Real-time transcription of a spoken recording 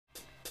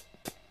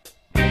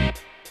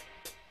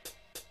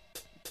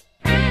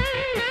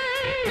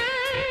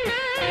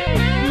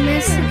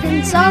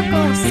Michigan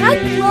Soccer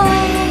Central.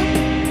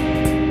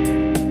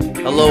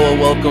 Hello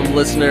and welcome,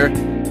 listener.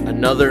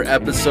 Another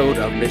episode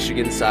of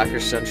Michigan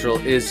Soccer Central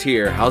is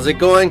here. How's it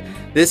going?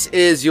 This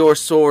is your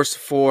source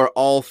for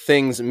all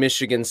things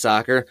Michigan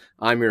soccer.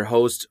 I'm your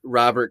host,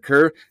 Robert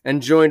Kerr,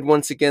 and joined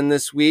once again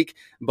this week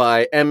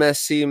by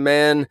MSC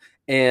man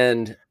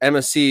and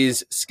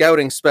MSC's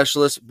scouting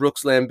specialist,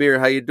 Brooks Laimbeer.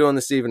 How you doing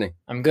this evening?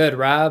 I'm good,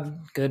 Rob.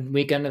 Good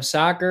weekend of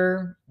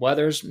soccer.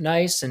 Weather's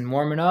nice and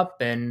warming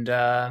up, and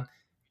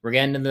we're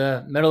getting to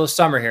the middle of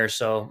summer here,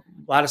 so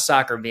a lot of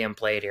soccer being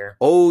played here.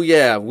 Oh,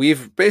 yeah.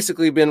 We've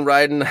basically been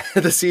riding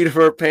the seat of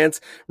our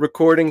pants,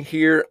 recording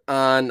here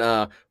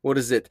on,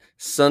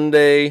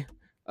 Sunday,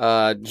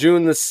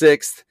 June the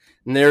 6th.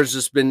 And there's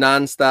just been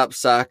nonstop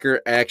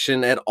soccer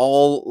action at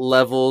all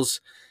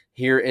levels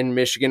here in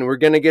Michigan. We're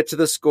going to get to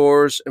the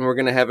scores, and we're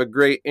going to have a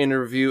great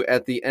interview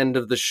at the end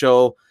of the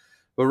show.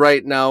 But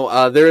right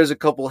now, there is a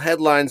couple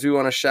headlines we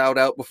want to shout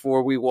out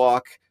before we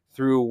walk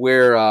through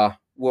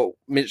what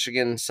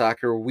Michigan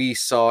soccer we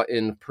saw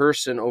in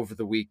person over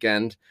the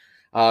weekend.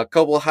 A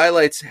couple of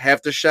highlights have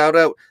to shout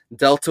out.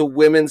 Delta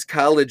Women's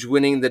College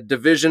winning the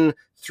Division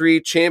III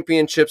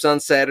championships on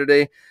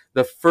Saturday.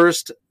 The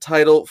first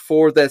title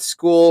for that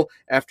school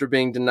after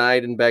being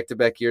denied in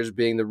back-to-back years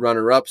being the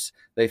runner-ups.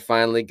 They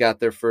finally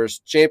got their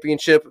first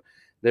championship.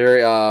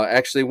 They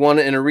actually won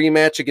in a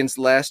rematch against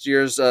last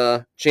year's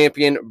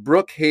champion,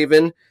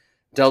 Brookhaven.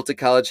 Delta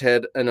College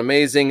had an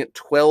amazing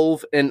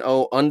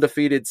 12-0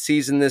 undefeated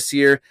season this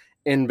year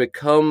and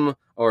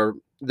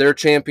their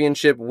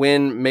championship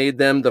win made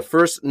them the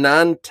first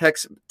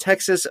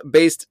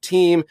non-Texas-based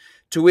team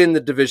to win the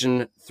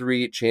Division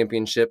III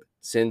championship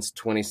since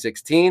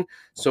 2016.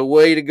 So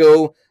way to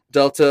go,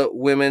 Delta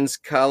Women's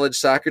College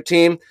soccer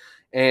team.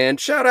 And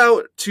shout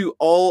out to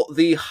all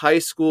the high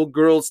school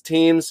girls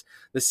teams.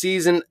 The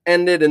season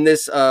ended in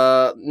this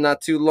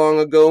not too long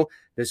ago.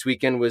 This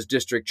weekend was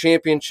district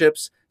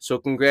championships. So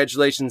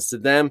congratulations to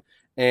them.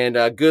 And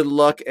good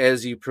luck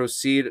as you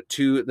proceed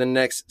to the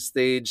next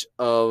stage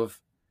of,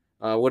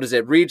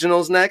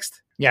 regionals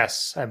next?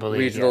 Yes, I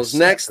believe. Regionals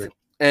next.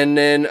 And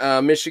then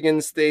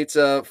Michigan State's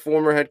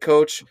former head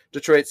coach,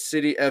 Detroit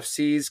City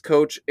FC's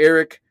coach,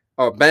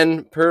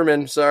 Ben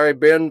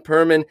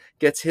Perman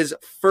gets his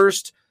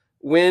first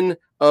win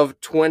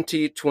of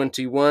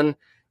 2021.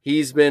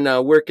 He's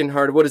been working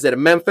hard. What is that,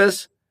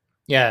 Memphis?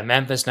 Yeah,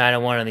 Memphis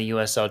 9-1 in the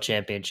USL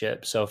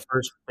Championship. So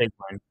first big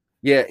win.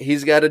 Yeah,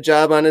 he's got a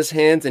job on his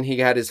hands, and he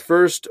got his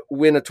first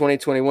win of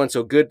 2021.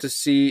 So good to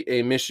see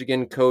a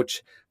Michigan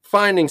coach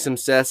finding some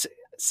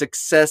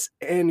success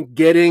and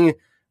getting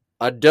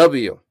a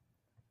W.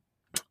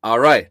 All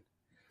right.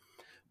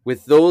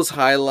 With those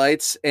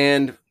highlights,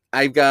 and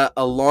I've got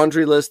a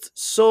laundry list.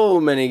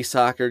 So many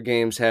soccer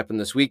games happened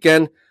this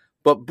weekend.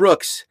 But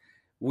Brooks,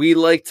 we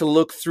like to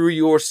look through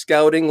your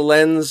scouting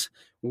lens.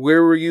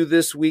 Where were you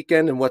this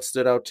weekend, and what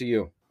stood out to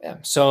you? Yeah,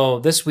 so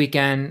this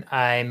weekend,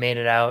 I made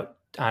it out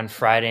on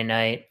Friday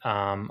night.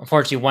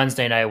 Unfortunately,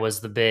 Wednesday night was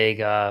the big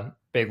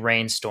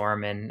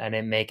rainstorm, and I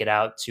didn't make it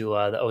out to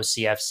the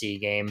OCFC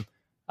game.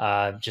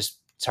 It's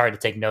hard to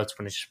take notes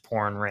when it's just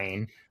pouring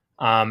rain.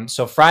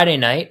 So Friday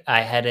night,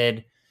 I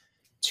headed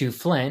to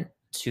Flint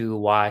to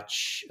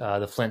watch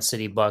the Flint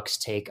City Bucks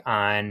take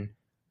on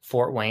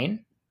Fort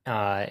Wayne,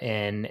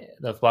 and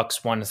the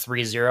Bucks won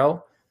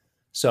 3-0.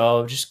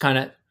 So just kind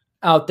of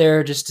out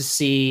there just to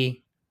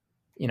see,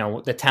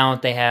 the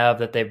talent they have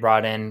that they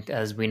brought in.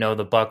 As we know,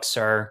 the Bucks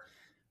are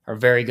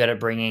very good at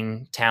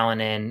bringing talent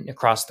in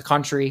across the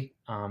country.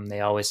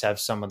 They always have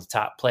some of the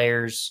top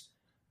players,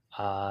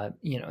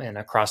 and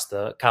across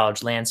the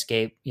college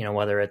landscape,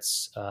 whether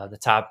it's the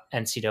top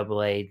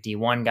NCAA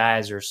D1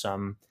 guys or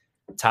some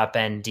top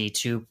end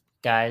D2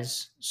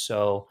 guys.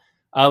 So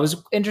it was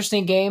an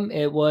interesting game.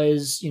 It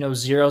was,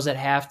 zeros at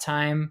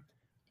halftime.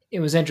 It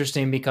was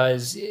interesting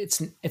because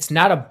it's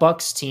not a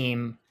Bucks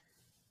team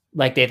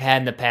like they've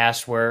had in the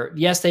past where,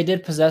 yes, they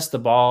did possess the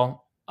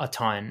ball a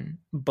ton,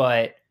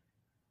 but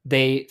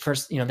they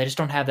just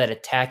don't have that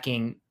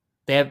attacking.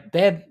 They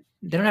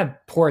don't have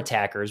poor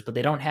attackers, but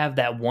they don't have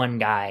that one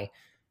guy,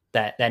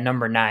 that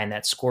number 9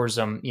 that scores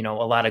them, a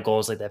lot of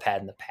goals like they've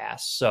had in the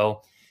past.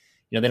 So,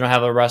 they don't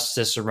have a Russ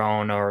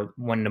Cicerone, or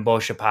when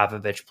Nebojsa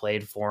Popovic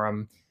played for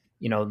them,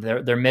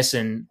 they're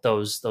missing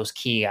those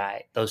key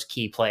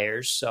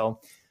players. So,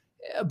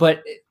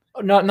 but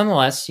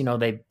nonetheless,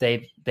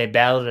 they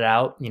battled it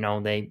out.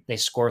 They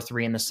score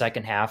 3 in the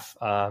second half,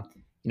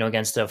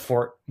 against a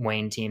Fort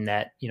Wayne team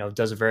that,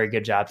 does a very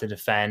good job to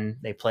defend.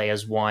 They play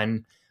as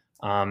one.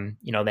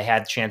 They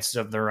had chances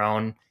of their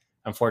own.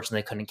 Unfortunately,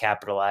 they couldn't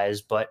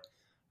capitalize. But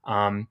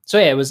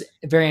it was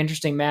a very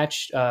interesting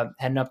match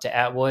heading up to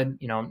Atwood.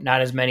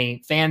 Not as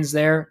many fans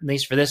there, at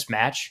least for this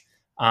match.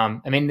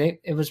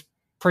 It was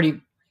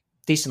pretty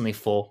decently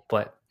full,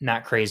 but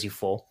not crazy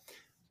full.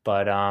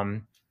 But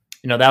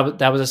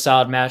that was a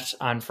solid match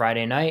on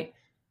Friday night.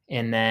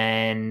 And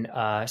then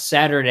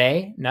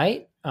Saturday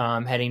night,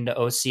 heading to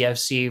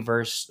OCFC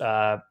versus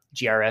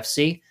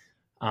GRFC.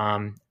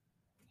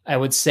 I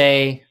would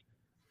say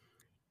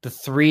the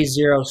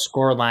 3-0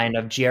 score line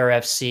of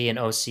GRFC and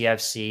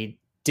OCFC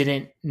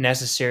didn't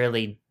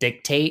necessarily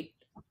dictate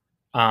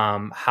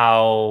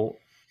how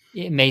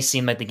it may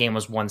seem like the game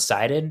was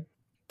one-sided,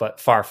 but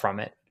far from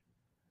it.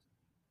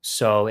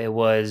 So it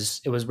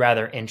was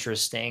rather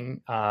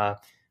interesting.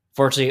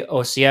 Fortunately,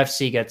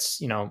 OCFC gets,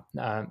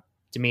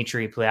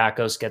 Dimitri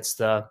Pliakos gets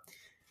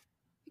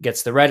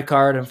the red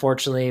card,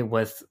 unfortunately,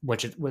 with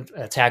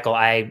a tackle.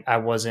 I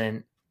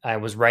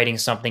was writing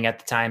something at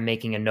the time,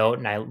 making a note,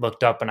 and I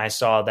looked up and I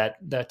saw that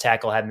the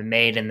tackle had been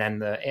made, and then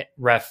the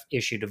ref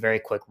issued a very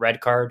quick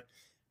red card.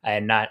 I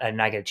did not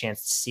get a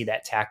chance to see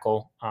that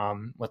tackle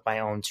with my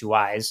own two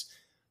eyes.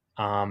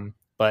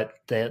 But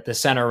the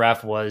center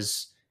ref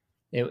was,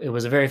 it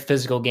was a very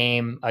physical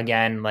game,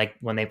 again, like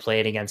when they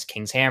played against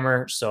King's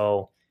Hammer.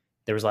 So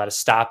there was a lot of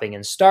stopping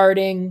and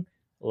starting,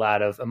 a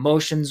lot of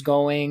emotions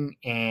going.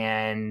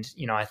 And,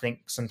 I think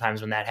sometimes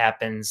when that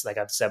happens, like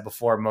I've said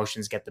before,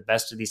 emotions get the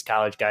best of these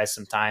college guys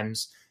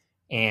sometimes.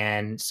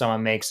 And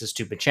someone makes a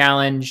stupid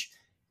challenge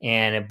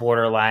and it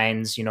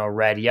borderlines,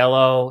 red,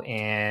 yellow.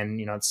 And,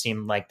 it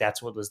seemed like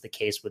that's what was the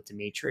case with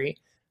Dimitri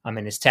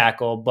in his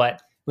tackle.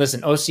 But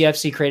listen,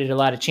 OCFC created a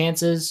lot of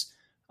chances.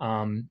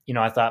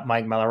 I thought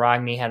Mike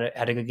Malaragni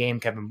had a good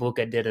game. Kevin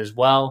Buka did as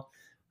well.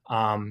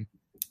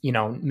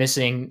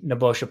 Missing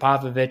Nebojsa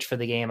Popovic for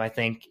the game, I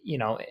think,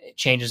 it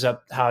changes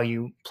up how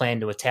you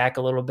plan to attack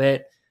a little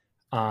bit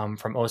from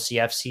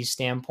OCFC's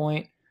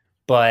standpoint.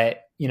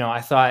 But, I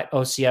thought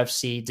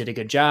OCFC did a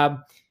good job.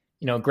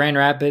 Grand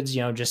Rapids,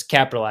 just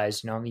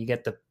capitalized. You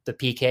get the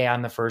PK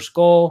on the first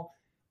goal.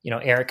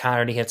 Eric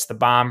Connerty hits the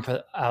bomb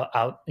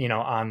out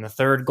on the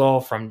third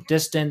goal from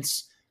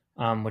distance,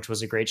 which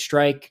was a great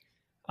strike.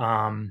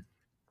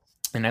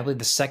 And I believe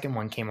the second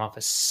one came off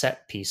a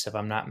set piece, if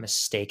I'm not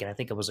mistaken. I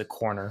think it was a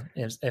corner.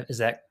 Is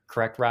that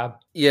correct,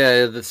 Rob?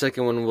 Yeah, the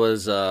second one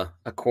was a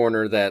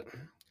corner that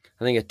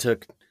I think it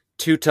took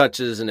 2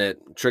 touches and it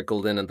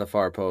trickled in at the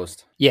far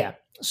post. Yeah.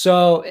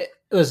 So,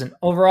 listen,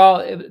 overall,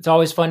 it's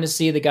always fun to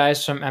see the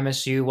guys from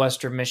MSU,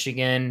 Western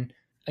Michigan,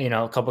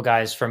 a couple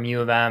guys from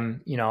U of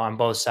M, on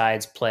both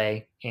sides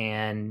play.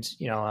 And,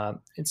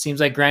 it seems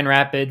like Grand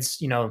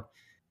Rapids,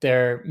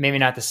 they're maybe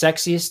not the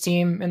sexiest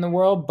team in the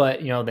world,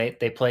 but,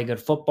 they play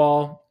good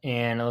football,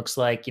 and it looks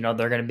like, they're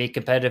going to be a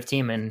competitive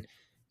team. And,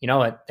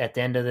 at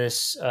the end of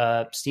this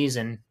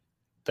season,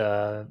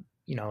 the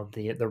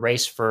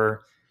race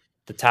for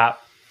the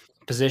top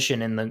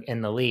position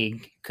in the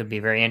league could be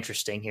very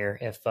interesting here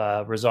if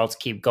results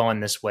keep going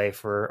this way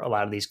for a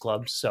lot of these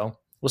clubs. So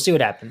we'll see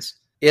what happens.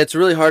 Yeah, it's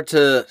really hard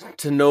to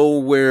know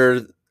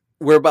where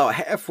we're about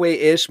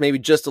halfway-ish, maybe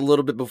just a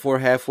little bit before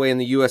halfway in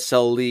the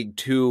USL League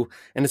 2,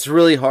 and it's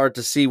really hard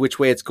to see which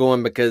way it's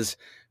going because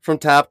from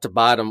top to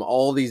bottom,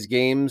 all these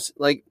games,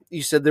 like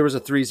you said, there was a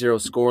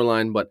 3-0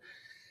 scoreline, but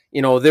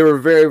they were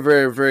very,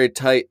 very, very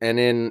tight. And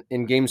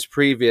in games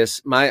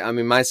previous,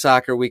 my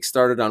soccer week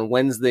started on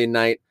Wednesday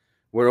night,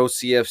 where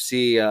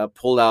OCFC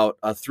pulled out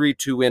a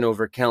 3-2 win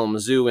over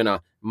Kalamazoo in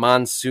a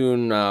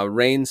monsoon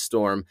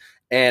rainstorm,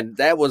 and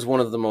that was one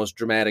of the most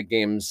dramatic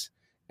games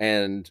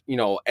and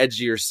edge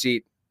of your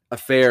seat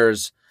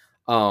affairs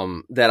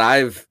that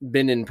I've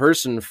been in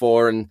person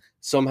for, and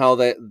somehow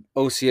that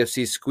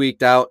OCFC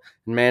squeaked out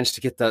and managed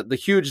to get the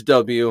huge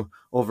W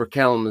over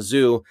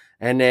Kalamazoo.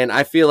 And then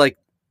I feel like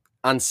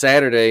on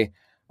Saturday,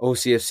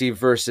 OCFC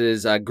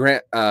versus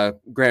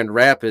Grand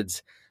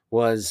Rapids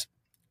was,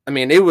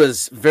 it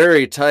was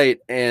very tight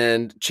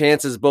and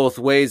chances both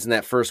ways in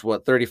that first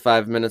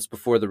 35 minutes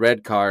before the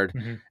red card.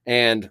 Mm-hmm.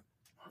 And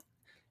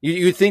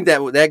you think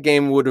that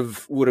game would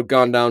have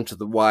gone down to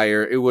the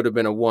wire. It would have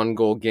been a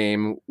 1-goal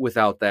game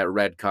without that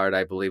red card,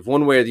 I believe.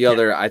 One way or the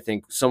other, I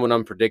think somewhat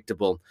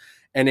unpredictable.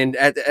 And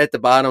at the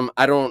bottom,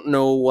 I don't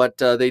know what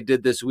they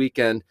did this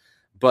weekend,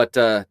 but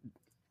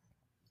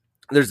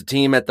there's a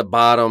team at the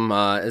bottom.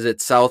 Is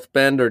it South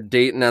Bend or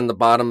Dayton on the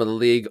bottom of the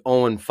league,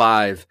 0-5?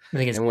 I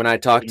think it's, and when I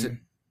talked to,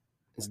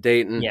 it's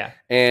Dayton. Yeah.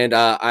 And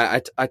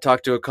I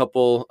talked to a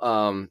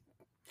couple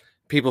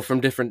people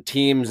from different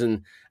teams,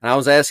 and I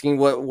was asking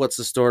what's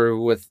the story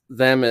with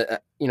them.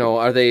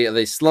 Are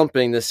they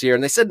slumping this year?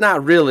 And they said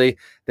not really.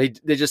 They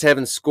just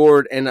haven't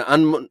scored, and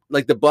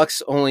like the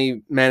Bucks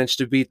only managed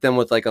to beat them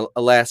with like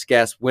a last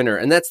gasp winner,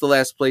 and that's the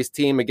last place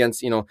team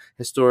against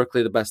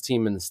historically the best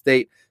team in the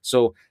state.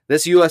 So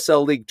this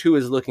USL League 2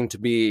 is looking to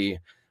be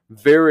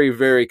very,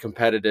 very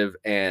competitive,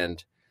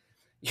 and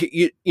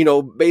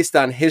based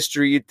on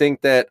history, you'd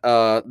think that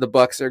the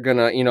Bucks are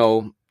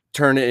gonna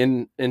turn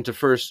it into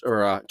first,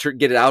 or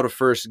get it out of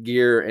first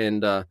gear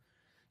and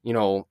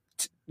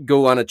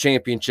go on a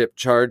championship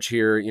charge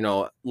here,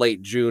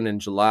 late June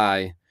and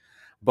July.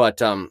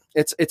 But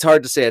it's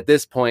hard to say at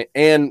this point.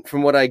 And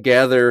from what I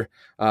gather,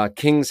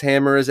 King's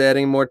Hammer is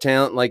adding more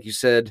talent, like you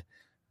said.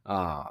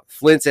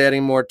 Flint's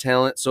adding more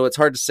talent, so it's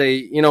hard to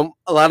say.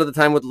 A lot of the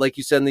time, with like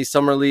you said, in these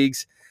summer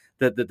leagues,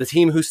 the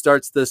team who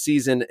starts the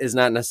season is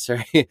not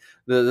necessarily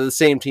the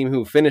same team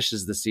who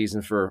finishes the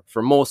season for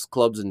most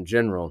clubs in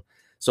general.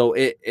 So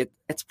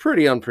it's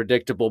pretty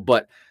unpredictable,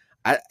 but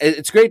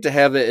it's great to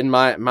have it in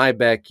my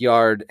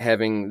backyard,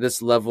 having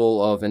this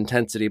level of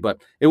intensity.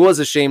 But it was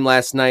a shame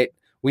last night.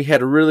 We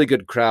had a really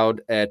good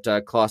crowd at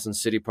Clawson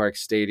City Park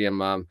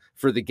Stadium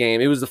for the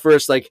game. It was the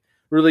first like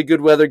really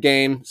good weather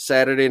game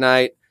Saturday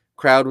night.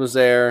 Crowd was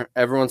there.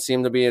 Everyone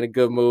seemed to be in a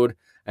good mood.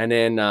 And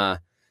then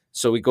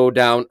so we go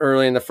down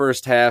early in the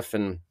first half,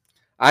 and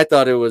I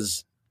thought it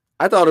was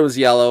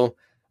yellow.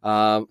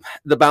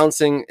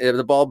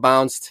 The ball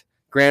bounced.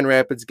 Grand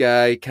Rapids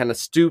guy kind of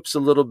stoops a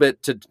little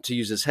bit to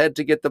use his head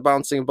to get the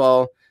bouncing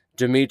ball.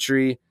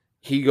 Dimitri,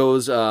 he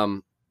goes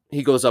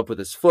up with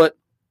his foot,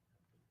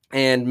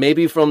 and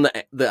maybe from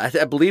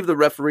I believe the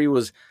referee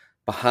was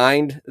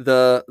behind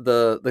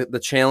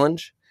the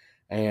challenge,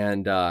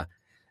 and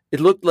it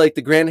looked like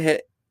the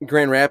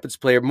Grand Rapids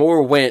player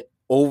more went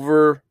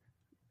over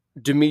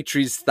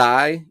Dimitri's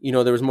thigh.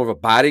 There was more of a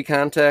body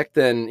contact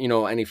than,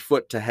 any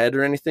foot to head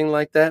or anything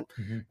like that.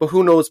 Mm-hmm. But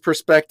who knows?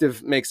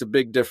 Perspective makes a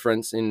big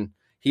difference. And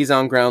he's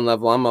on ground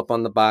level. I'm up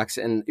on the box,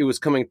 and it was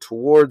coming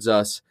towards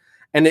us.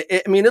 And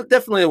it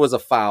definitely was a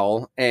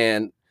foul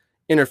and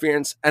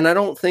interference. And I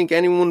don't think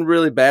anyone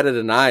really batted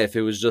an eye if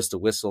it was just a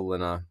whistle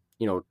and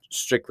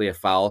strictly a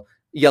foul.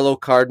 Yellow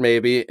card,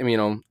 maybe.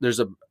 There's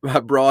a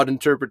broad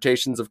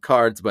interpretations of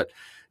cards, but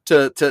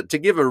to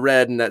give a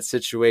red in that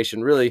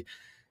situation really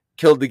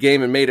killed the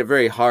game and made it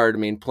very hard.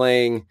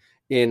 Playing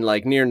in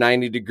like near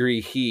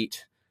 90-degree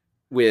heat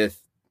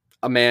with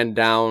a man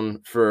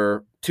down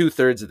for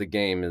 2/3 of the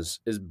game is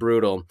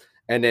brutal.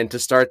 And then to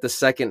start the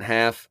second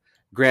half,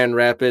 Grand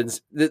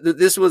Rapids,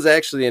 this was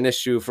actually an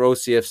issue for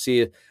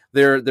OCFC.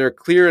 Their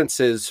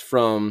clearances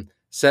from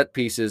set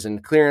pieces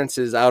and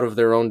clearances out of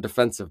their own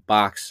defensive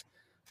box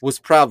was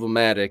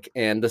problematic.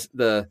 And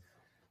the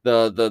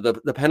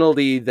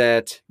penalty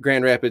that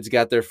Grand Rapids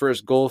got their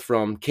first goal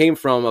from came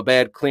from a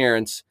bad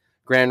clearance.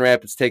 Grand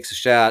Rapids takes a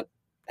shot,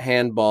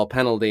 handball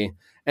penalty.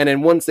 And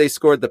then once they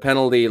scored the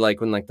penalty, like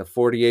when like the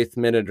 48th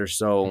minute or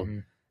so,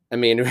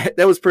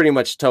 that was pretty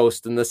much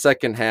toast. In the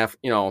second half,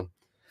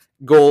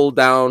 goal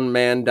down,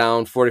 man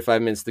down,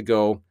 45 minutes to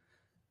go.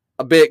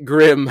 A bit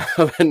grim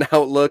of an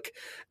outlook.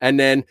 And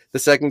then the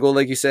second goal,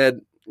 like you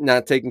said,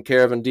 not taken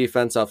care of in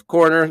defense off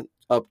corner,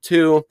 up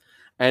 2.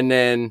 And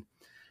then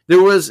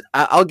there was,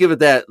 I'll give it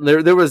that.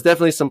 There was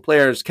definitely some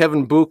players.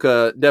 Kevin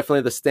Buka,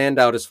 definitely the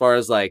standout as far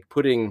as like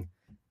putting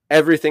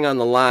everything on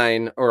the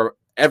line or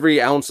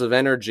every ounce of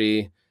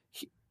energy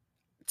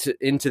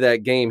into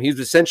that game. He was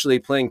essentially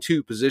playing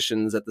 2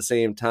 positions at the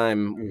same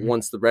time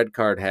once the red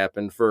card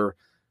happened for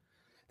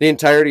the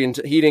entirety. And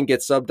he didn't get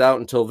subbed out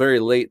until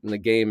very late in the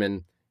game.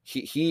 And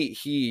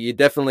he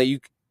definitely, you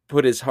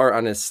put his heart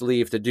on his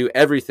sleeve to do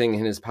everything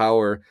in his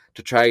power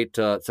to try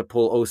to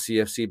pull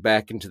OCFC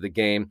back into the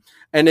game.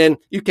 And then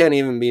you can't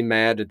even be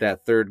mad at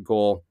that third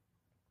goal.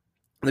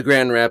 The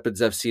Grand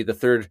Rapids FC, the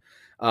third,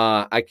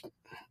 I'm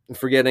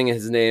forgetting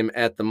his name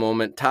at the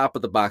moment, top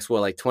of the box,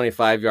 like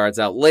 25 yards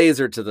out,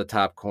 laser to the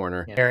top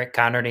corner. Yeah. Eric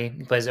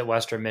Connerty plays at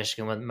Western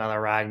Michigan with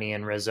Melaragni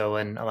and Rizzo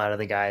and a lot of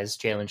the guys,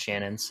 Jalen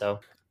Shannon. So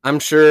I'm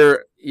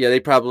sure, they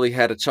probably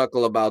had a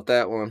chuckle about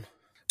that one.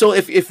 So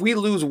if we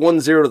lose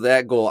 1-0 to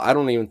that goal, I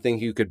don't even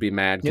think you could be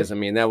mad because,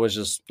 that was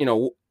just,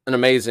 an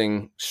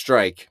amazing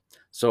strike.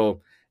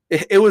 So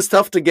it was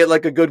tough to get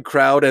like a good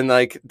crowd and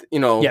like,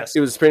 yes.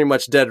 It was pretty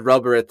much dead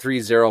rubber at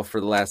 3-0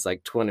 for the last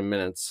like 20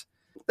 minutes.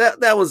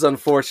 That was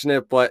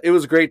unfortunate, but it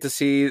was great to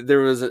see there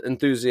was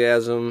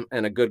enthusiasm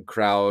and a good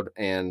crowd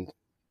and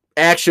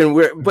action.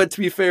 But to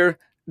be fair,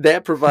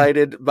 that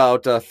provided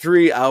about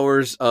 3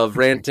 hours of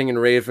ranting and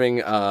raving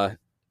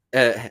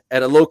at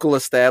a local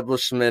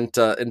establishment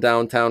in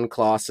downtown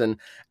Clawson.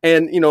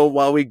 And,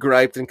 while we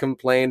griped and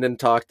complained and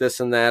talked this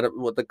and that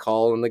with the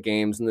call and the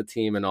games and the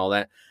team and all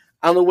that,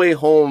 on the way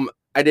home,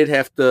 I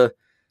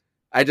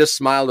just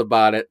smiled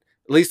about it.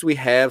 At least we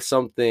have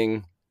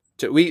something.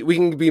 We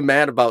can be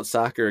mad about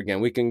soccer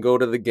again. We can go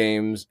to the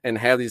games and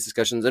have these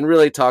discussions and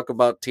really talk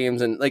about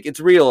teams and like it's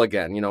real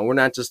again. We're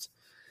not just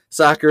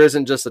soccer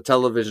isn't just a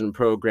television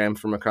program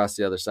from across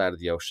the other side of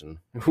the ocean.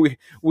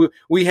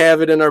 We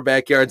have it in our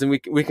backyards and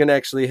we can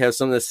actually have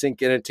some of this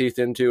sink in teeth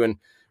into and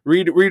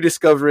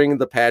rediscovering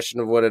the passion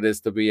of what it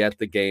is to be at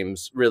the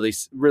games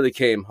really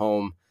came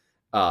home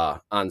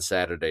on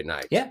Saturday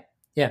night. Yeah.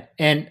 Yeah.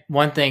 And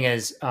one thing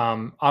is,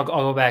 I'll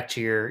go back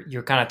to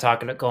you're kind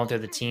of going through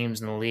the teams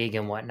in the league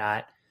and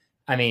whatnot.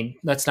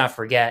 Let's not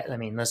forget,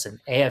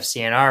 listen, AFC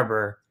Ann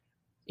Arbor,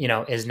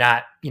 is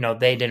not,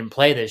 they didn't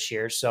play this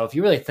year. So if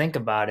you really think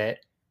about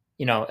it,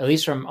 at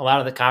least from a lot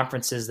of the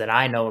conferences that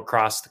I know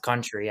across the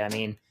country,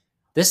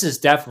 this is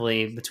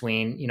definitely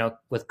between,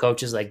 with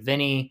coaches like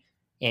Vinny,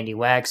 Andy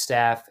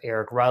Wagstaff,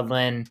 Eric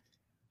Rudlin,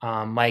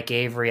 Mike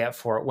Avery at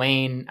Fort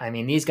Wayne.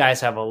 These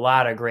guys have a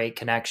lot of great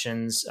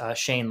connections.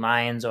 Shane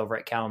Lyons over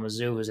at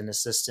Kalamazoo, who's an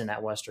assistant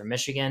at Western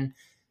Michigan.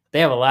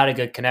 They have a lot of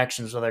good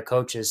connections with their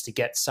coaches to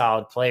get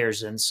solid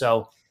players in.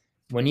 So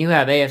when you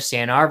have AFC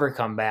Ann Arbor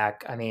come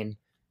back,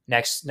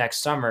 next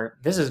summer,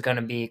 this is going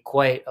to be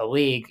quite a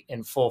league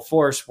in full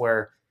force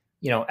where,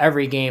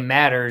 every game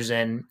matters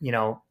and,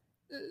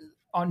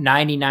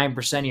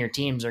 99% of your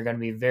teams are going to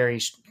be very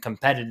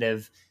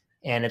competitive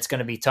and it's going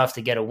to be tough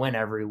to get a win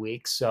every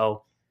week.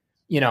 So,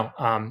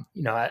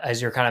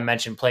 as you're kind of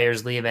mentioned,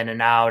 players leave in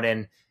and out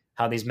and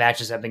how these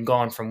matches have been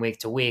going from week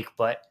to week.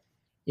 But,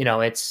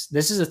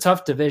 this is a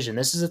tough division.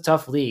 This is a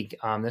tough league.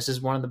 This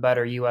is one of the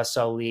better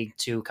USL League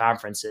Two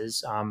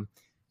conferences.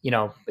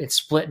 It's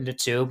split into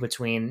two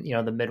between,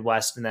 the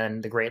Midwest and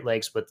then the Great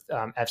Lakes with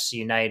FC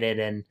United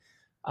and,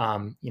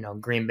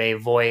 Green Bay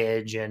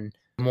Voyage and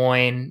Des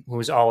Moines,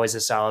 who's always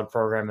a solid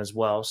program as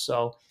well.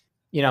 So,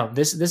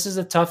 this is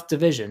a tough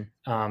division.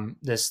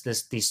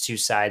 These two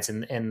sides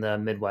in the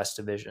Midwest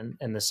division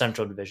and the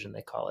Central division,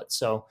 they call it.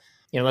 So,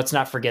 let's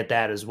not forget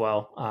that as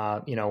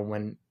well.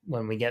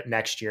 When we get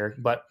next year,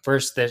 but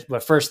first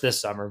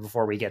this summer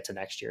before we get to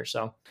next year.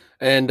 So,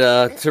 and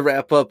to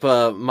wrap up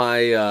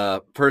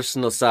my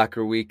personal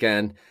soccer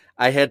weekend,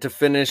 I had to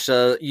finish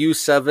a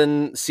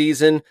U7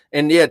 season,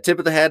 and yeah, tip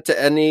of the hat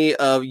to any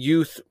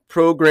youth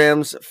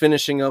programs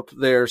finishing up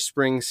their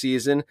spring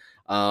season.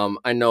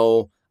 I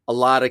know a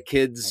lot of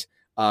kids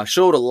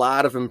showed a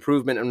lot of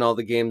improvement in all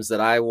the games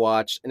that I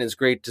watched, and it's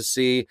great to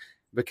see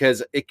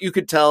because you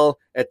could tell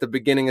at the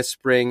beginning of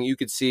spring, you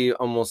could see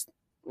almost,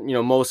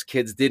 most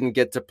kids didn't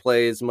get to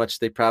play as much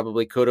they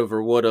probably could have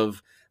or would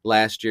have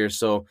last year.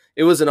 So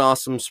it was an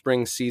awesome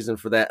spring season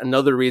for that.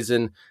 Another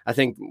reason I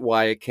think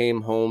why I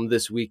came home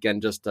this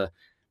weekend, just to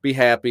be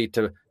happy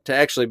to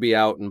actually be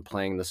out and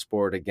playing the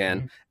sport again.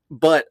 Mm-hmm.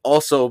 But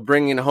also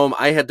bringing home,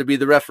 I had to be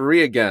the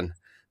referee again.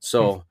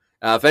 So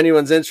if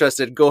anyone's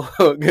interested, go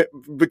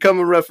become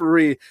a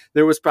referee.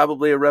 There was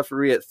probably a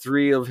referee at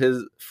three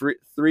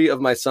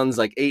of my son's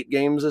 8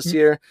 games this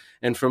year.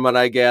 And from what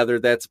I gather,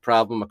 that's a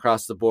problem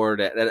across the board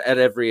at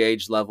every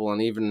age level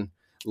and even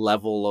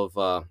level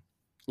of,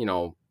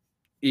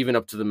 even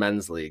up to the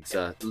men's leagues.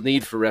 The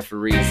need for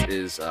referees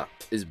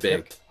is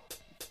big.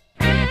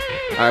 All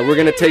right, we're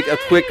going to take a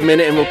quick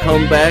minute and we'll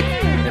come back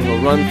and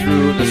we'll run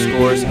through the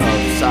scores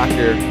of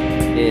soccer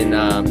in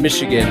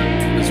Michigan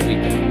this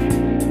weekend.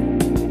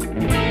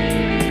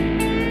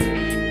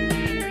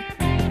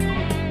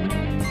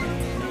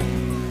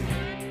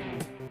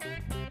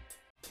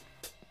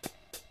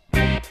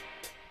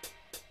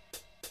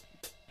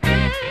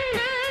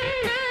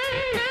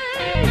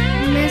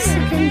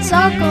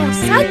 Soccer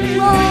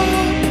Central.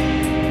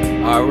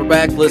 All right, we're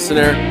back,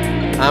 listener.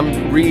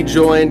 I'm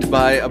rejoined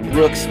by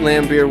Brooks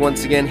Laimbeer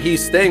once again.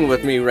 He's staying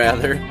with me,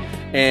 rather,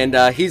 and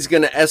he's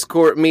going to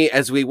escort me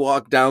as we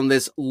walk down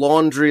this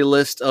laundry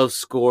list of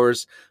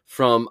scores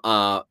from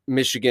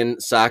Michigan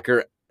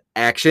soccer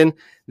action.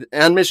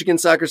 On Michigan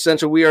Soccer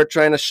Central, we are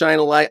trying to shine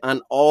a light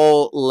on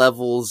all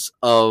levels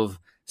of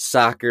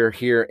soccer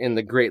here in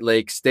the Great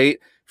Lakes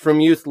State, from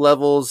youth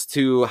levels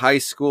to high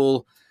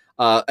school.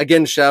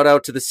 Again, shout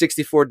out to the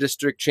 64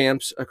 district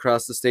champs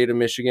across the state of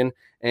Michigan,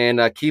 and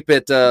keep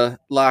it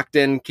locked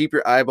in. Keep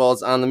your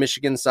eyeballs on the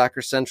Michigan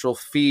Soccer Central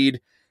feed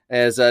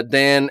as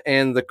Dan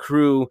and the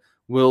crew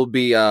will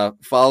be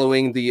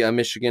following the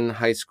Michigan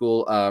High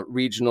School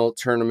regional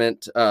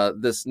tournament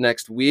this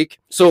next week.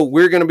 So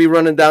we're going to be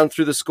running down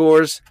through the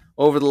scores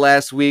over the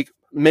last week,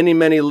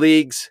 many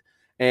leagues,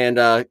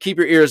 and keep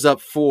your ears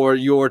up for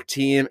your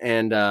team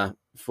and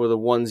for the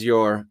ones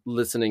you're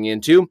listening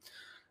into.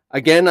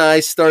 Again,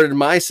 I started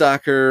my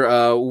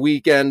soccer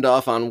weekend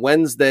off on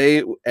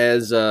Wednesday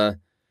as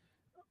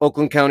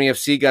Oakland County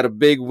FC got a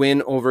big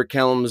win over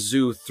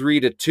Kalamazoo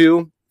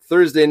 3-2.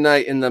 Thursday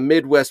night in the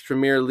Midwest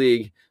Premier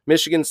League,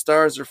 Michigan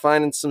Stars are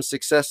finding some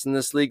success in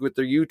this league with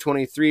their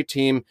U23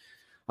 team.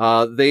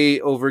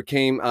 They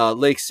overcame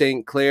Lake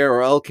St. Clair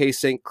or LK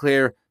St.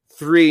 Clair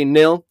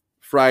 3-0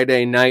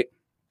 Friday night.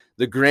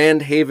 The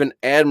Grand Haven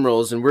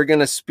Admirals, and we're going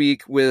to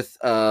speak with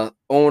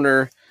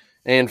owner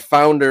and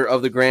founder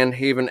of the Grand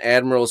Haven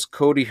Admirals,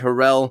 Kody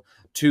Harrell,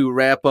 to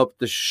wrap up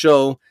the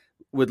show.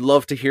 Would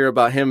love to hear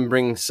about him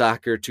bringing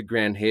soccer to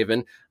Grand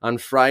Haven. On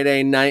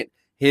Friday night,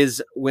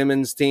 his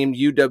women's team,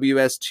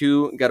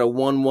 UWS2, got a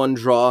 1-1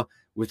 draw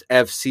with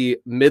FC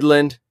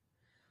Midland.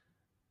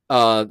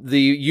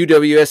 The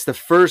UWS, the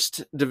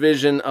first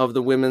division of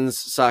the women's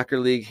soccer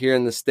league here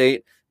in the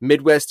state,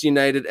 Midwest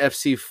United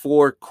FC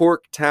 4,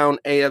 Corktown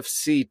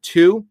AFC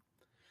 2.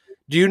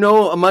 Do you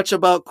know much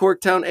about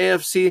Corktown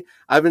AFC?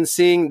 I've been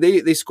seeing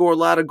they score a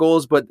lot of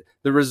goals, but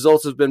the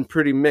results have been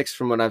pretty mixed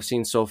from what I've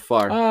seen so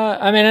far.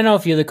 I know a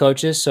few of the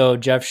coaches. So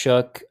Jeff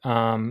Shook,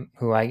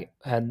 who I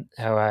had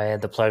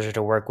the pleasure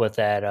to work with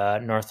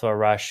at Northville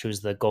Rush, who's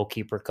the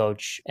goalkeeper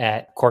coach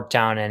at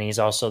Corktown, and he's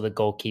also the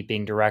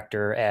goalkeeping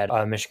director at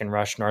Michigan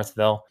Rush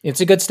Northville. It's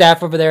a good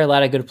staff over there, a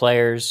lot of good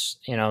players.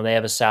 They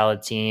have a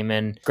solid team,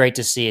 and great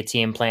to see a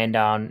team playing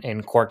down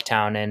in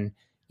Corktown and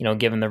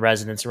giving the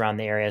residents around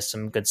the area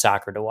some good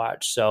soccer to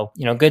watch. So,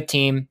 good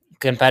team,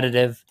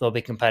 competitive. They'll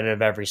be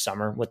competitive every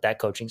summer with that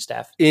coaching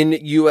staff. In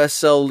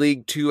USL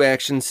League 2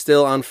 action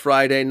still on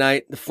Friday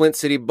night, the Flint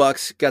City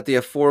Bucks got the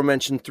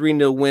aforementioned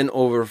 3-0 win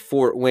over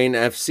Fort Wayne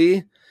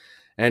FC.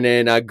 And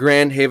then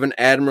Grand Haven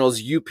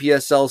Admirals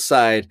UPSL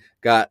side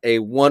got a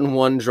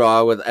 1-1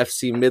 draw with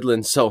FC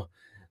Midland. So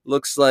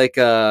looks like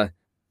in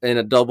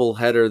a double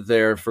header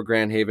there for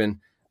Grand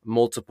Haven,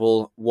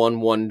 multiple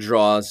 1-1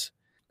 draws.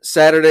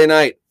 Saturday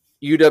night,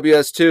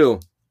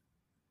 UWS2,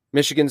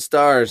 Michigan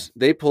Stars,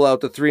 they pull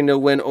out the 3-0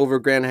 win over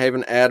Grand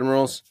Haven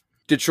Admirals.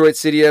 Detroit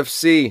City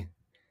FC,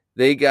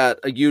 they got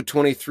a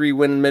U23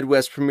 win in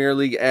Midwest Premier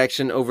League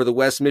action over the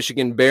West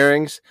Michigan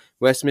Bearings.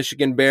 West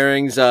Michigan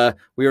Bearings,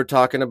 we were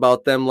talking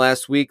about them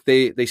last week.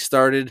 They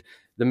started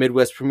the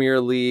Midwest Premier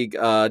League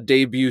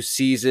debut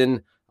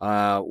season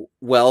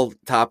well,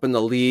 topping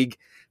the league.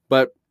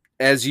 But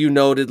as you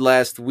noted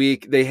last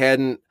week, they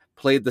hadn't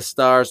played the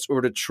Stars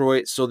or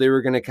Detroit, so they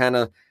were going to kind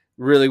of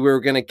we were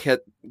going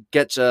to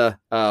get a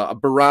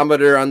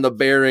barometer on the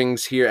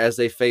Bearings here as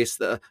they face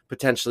the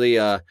potentially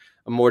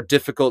more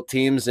difficult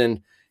teams.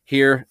 And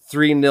here,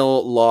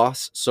 3-0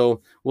 loss.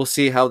 So we'll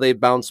see how they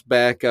bounce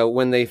back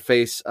when they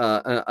face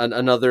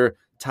another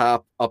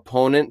top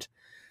opponent.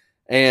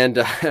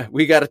 And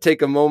we got to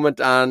take a moment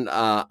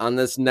on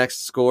this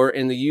next score.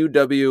 In the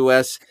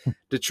UWS,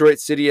 Detroit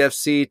City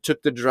FC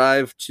took the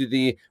drive to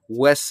the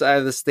west side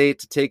of the state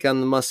to take on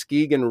the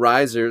Muskegon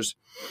Risers.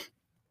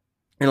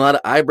 And a lot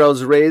of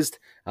eyebrows raised.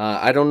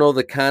 I don't know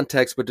the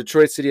context, but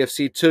Detroit City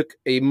FC took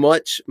a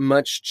much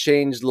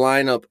changed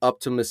lineup up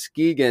to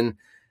Muskegon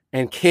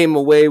and came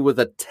away with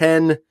a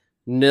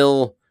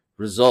 10-0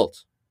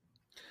 result.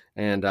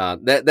 And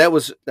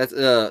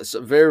that's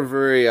a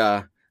very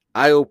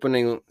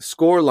eye-opening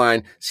score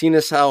line, seeing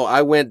as how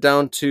I went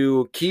down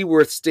to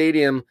Keyworth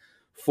Stadium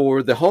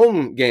for the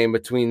home game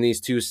between these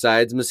two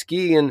sides.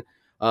 Muskegon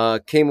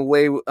came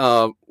away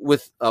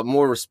with a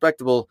more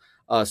respectable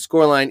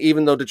scoreline,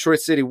 even though Detroit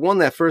City won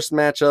that first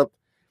matchup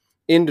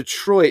in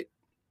Detroit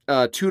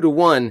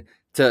 2-1.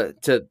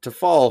 To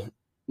fall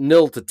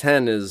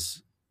 0-10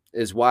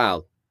 is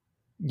wild.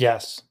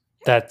 Yes,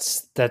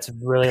 that's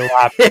really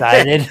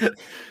lopsided.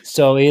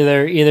 So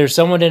either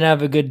someone didn't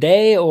have a good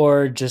day,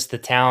 or just the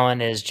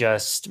talent is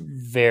just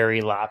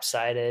very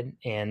lopsided,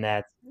 and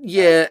that.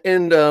 Yeah,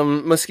 and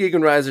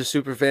Muskegon Riser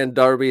superfan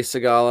Darby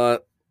Sagala,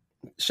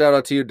 shout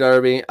out to you,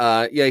 Darby.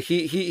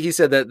 He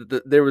said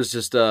that there was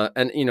just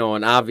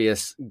an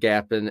obvious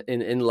gap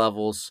in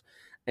levels,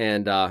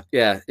 and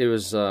it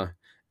was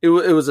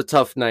a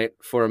tough night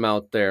for him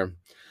out there.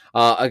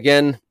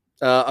 Again,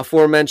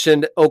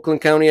 aforementioned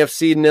Oakland County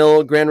FC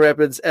 0, Grand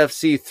Rapids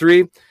FC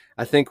 3.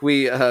 I think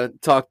we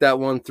talked that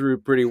one through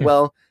pretty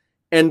well.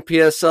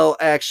 NPSL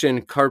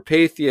action: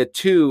 Carpathia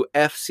 2,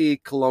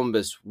 FC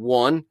Columbus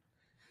 1.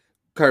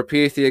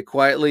 Carpathia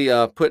quietly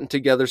putting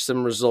together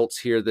some results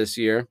here this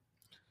year.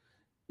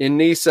 In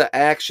NISA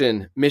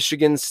action,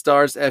 Michigan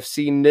Stars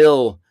FC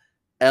 0,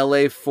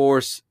 LA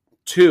Force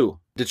 2.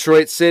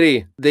 Detroit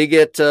City, they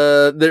get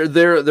their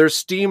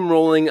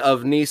steamrolling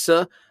of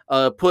NISA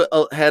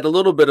had a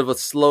little bit of a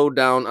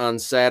slowdown on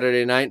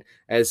Saturday night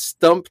as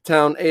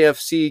Stumptown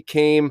AFC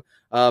came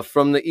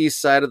from the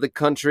east side of the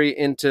country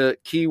into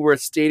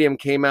Keyworth Stadium,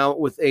 came out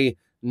with a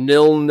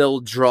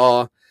 0-0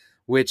 draw,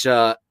 which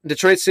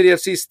Detroit City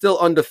FC still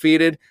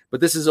undefeated, but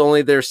this is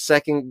only their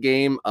second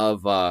game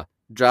of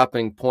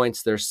dropping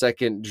points, their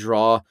second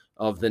draw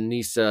of the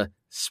NISA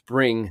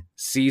spring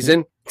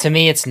season. To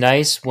me, it's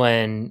nice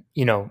when,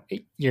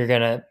 you're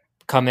going to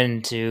come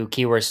into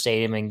Keyworth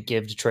Stadium and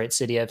give Detroit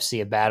City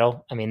FC a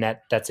battle. I mean,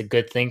 that's a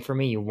good thing for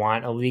me. You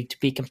want a league to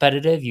be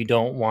competitive. You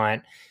don't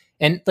want,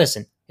 and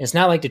listen, it's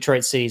not like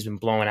Detroit City's been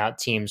blowing out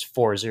teams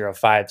 4-0,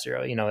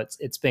 5-0.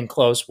 It's been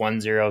close,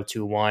 1-0,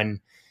 2-1,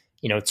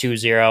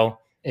 2-0.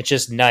 It's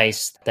just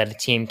nice that a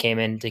team came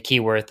into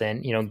Keyworth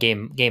and,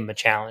 gave them a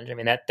challenge. I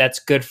mean, that's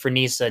good for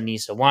NISA.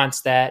 NISA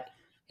wants that.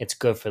 It's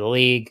good for the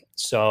league.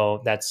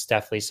 So that's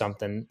definitely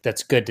something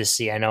that's good to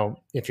see. I know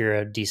if you're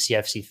a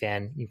DCFC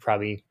fan, you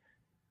probably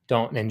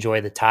don't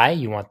enjoy the tie.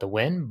 You want the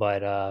win.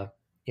 But,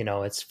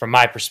 it's from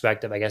my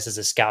perspective, I guess, as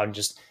a scout and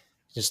just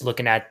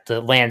looking at the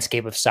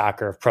landscape of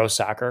soccer, of pro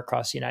soccer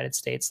across the United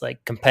States,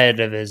 like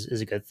competitive is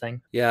a good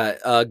thing.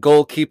 Yeah.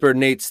 Goalkeeper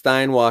Nate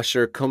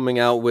Steinwasser coming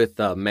out with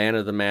man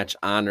of the match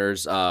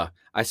honors.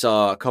 I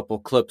saw a couple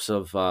clips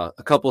of a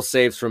couple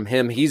saves from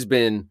him. He's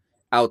been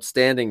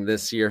outstanding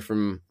this year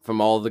from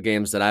all the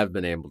games that I've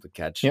been able to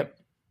catch. Yep.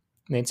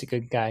 Nate's a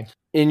good guy.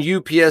 In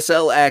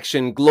UPSL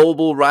action,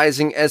 Global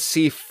Rising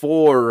SC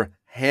 4,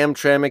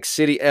 Hamtramck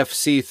City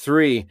FC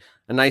 3.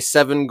 A nice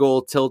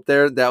 7-goal tilt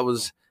there. That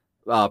was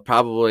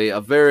probably a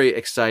very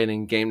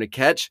exciting game to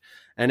catch.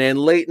 And then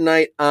late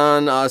night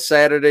on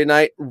Saturday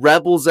night,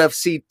 Rebels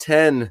FC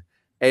 10,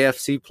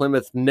 AFC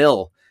Plymouth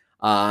 0.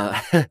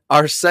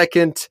 Our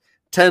second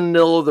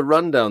 10-0 of the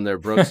rundown there,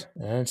 Brooks.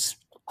 That's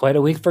quite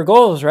a week for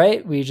goals,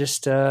 right? We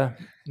just,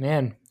 it's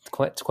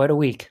quite a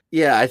week.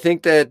 Yeah, I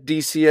think that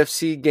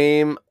DCFC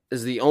game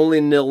is the only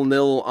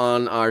 0-0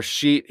 on our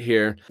sheet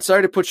here.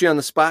 Sorry to put you on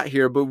the spot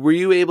here, but were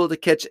you able to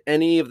catch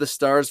any of the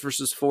Stars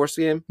versus Force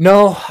game?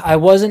 No, I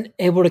wasn't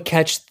able to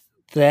catch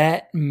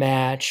that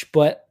match,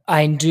 but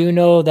I do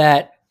know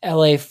that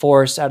LA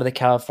Force out of the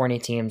California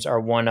teams are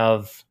one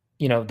of,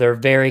 they're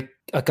very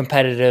a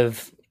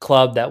competitive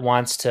club that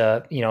wants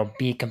to,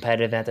 be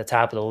competitive at the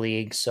top of the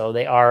league. So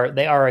they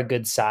are a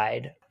good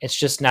side. It's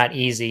just not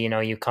easy.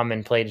 You come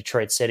and play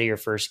Detroit City your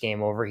first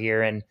game over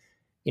here, and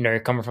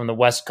you're coming from the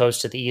West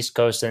Coast to the East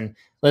Coast. And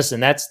listen,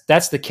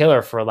 that's the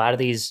killer for a lot of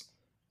these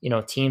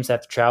teams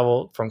have to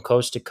travel from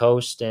coast to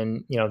coast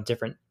and,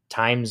 different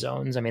time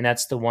zones. I mean,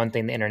 that's the one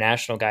thing the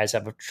international guys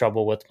have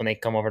trouble with when they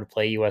come over to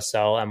play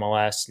USL,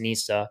 MLS,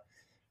 NISA,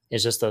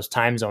 is just those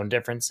time zone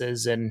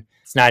differences, and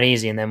it's not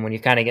easy. And then when you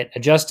kind of get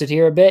adjusted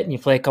here a bit and you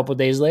play a couple of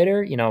days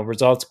later,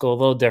 results go a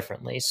little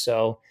differently.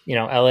 So,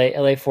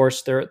 LA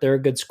Force, they're a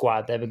good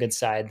squad. They have a good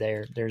side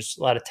there. There's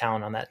a lot of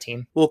talent on that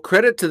team. Well,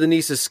 credit to the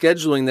NISA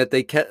scheduling that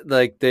they kept,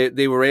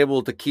 they were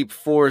able to keep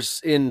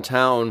Force in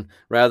town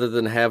rather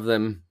than have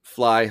them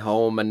fly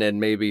home and then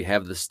maybe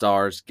have the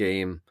Stars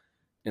game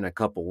in a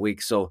couple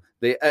weeks. So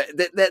they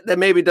that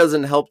maybe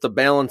doesn't help the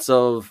balance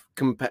of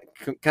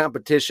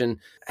competition,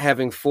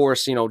 having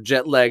Force,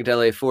 jet-lagged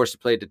LA Force to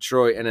play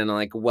Detroit and then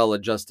like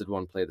well-adjusted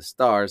one play the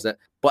Stars.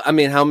 But I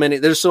mean,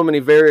 there's so many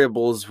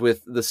variables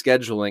with the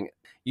scheduling.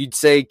 You'd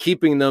say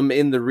keeping them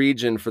in the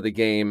region for the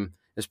game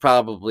is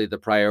probably the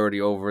priority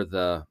over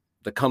the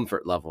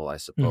comfort level, I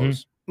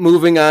suppose.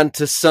 Moving on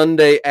to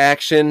Sunday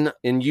action,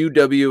 in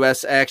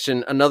UWS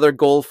action, another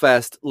goal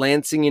fest,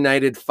 Lansing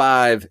United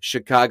 5,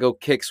 Chicago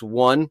Kicks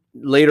 1.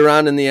 Later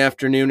on in the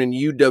afternoon in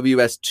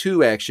UWS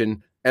 2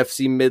 action,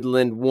 FC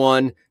Midland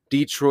 1,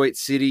 Detroit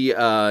City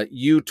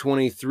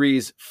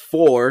U23s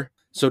 4.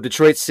 So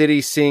Detroit City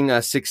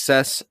seeing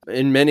success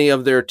in many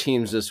of their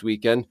teams this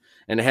weekend,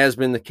 and it has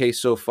been the case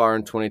so far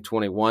in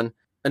 2021.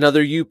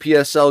 Another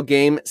UPSL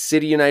game,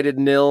 City United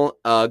 0,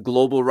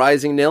 Global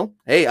Rising 0.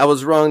 Hey, I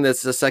was wrong.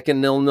 That's the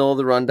second 0-0 of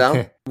the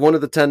rundown. One of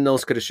the 10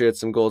 0s could have shared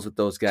some goals with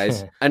those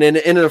guys. And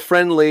in a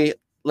friendly,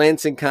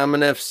 Lansing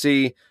Common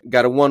FC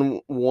got a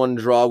 1-1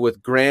 draw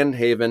with Grand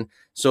Haven.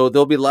 So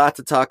there'll be a lot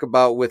to talk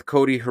about with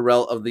Kody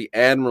Harrell of the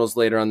Admirals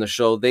later on the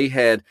show. They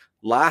had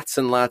lots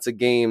and lots of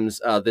games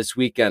this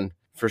weekend,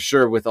 for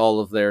sure, with all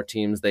of their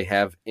teams they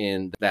have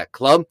in that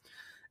club.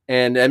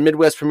 And at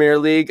Midwest Premier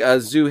League,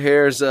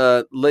 Zuhair's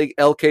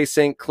LK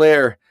St.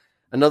 Clair,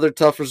 another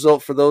tough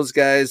result for those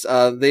guys.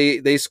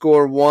 They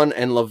score 1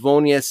 and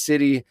Livonia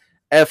City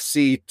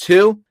FC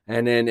 2.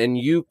 And then in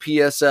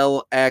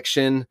UPSL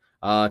action,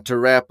 to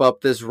wrap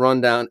up this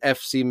rundown,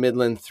 FC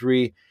Midland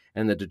 3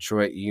 and the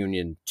Detroit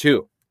Union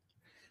 2.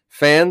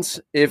 Fans,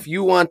 if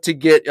you want to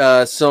get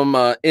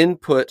some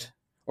input,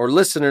 or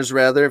listeners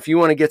rather, if you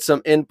want to get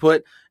some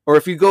input, or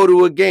if you go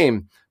to a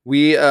game,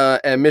 we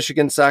at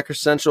Michigan Soccer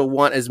Central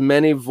want as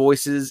many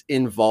voices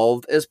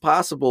involved as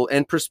possible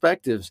and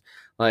perspectives.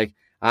 Like,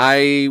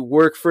 I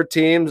work for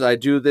teams. I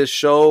do this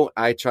show.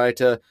 I try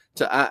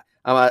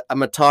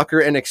I'm a talker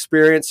and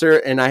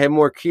experiencer, and I have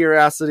more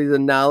curiosity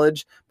than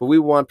knowledge, but we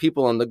want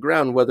people on the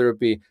ground, whether it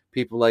be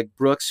people like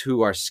Brooks,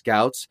 who are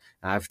scouts.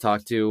 I've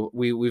talked to,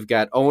 we've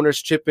got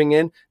owners chipping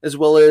in, as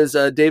well as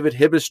David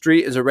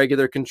Hibbestreet is a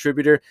regular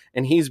contributor,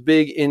 and he's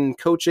big in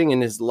coaching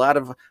and has a lot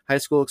of high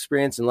school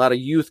experience and a lot of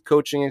youth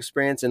coaching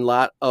experience and a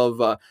lot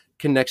of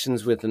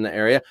connections within the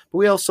area. But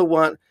we also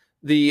want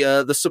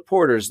the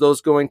supporters, those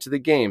going to the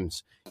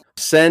games.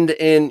 Send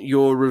in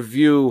your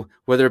review,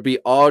 whether it be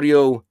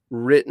audio,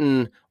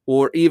 written,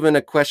 or even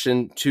a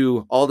question,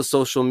 to all the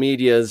social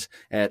medias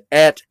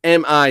at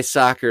MI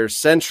Soccer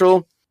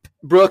Central.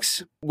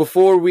 Brooks,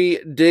 before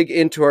we dig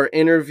into our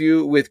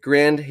interview with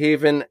Grand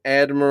Haven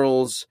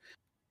Admirals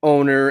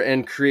owner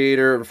and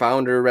founder,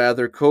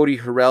 Kody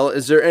Harrell,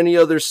 is there any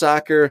other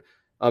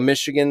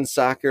Michigan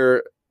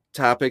soccer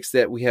topics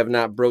that we have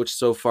not broached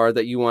so far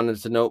that you wanted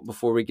to note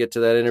before we get to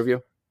that interview?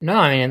 No,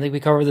 I mean, I think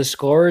we covered the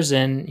scores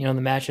and, the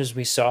matches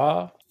we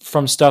saw.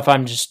 From stuff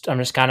I'm just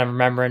kind of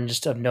remembering,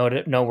 just of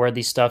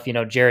noteworthy stuff.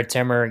 Jared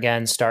Timmer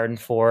again starting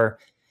for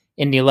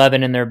Indy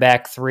 11 in their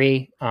back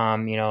three.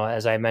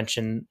 As I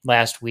mentioned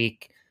last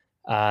week,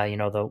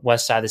 the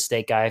west side of the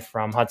state guy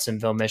from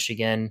Hudsonville,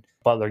 Michigan,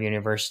 Butler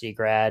University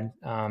grad.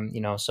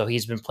 So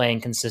he's been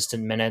playing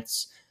consistent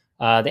minutes.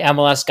 The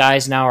MLS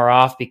guys now are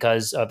off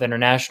because of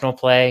international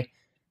play.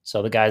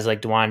 So the guys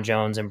like DeJuan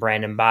Jones and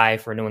Brandon Bai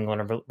for New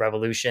England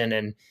Revolution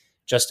and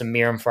Justin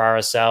Meerum for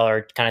RSL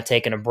are kind of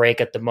taking a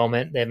break at the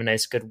moment. They have a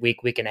nice good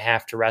week and a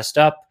half to rest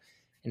up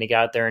and to get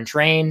out there and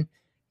train.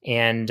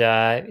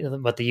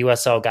 But the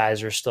USL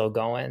guys are still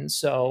going.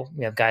 So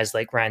we have guys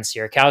like Ryan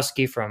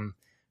Sierakowski from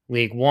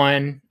League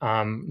One,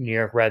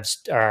 New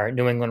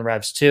England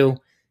Revs 2.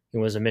 He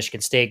was a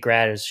Michigan State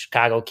grad, a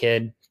Chicago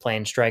kid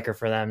playing striker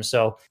for them.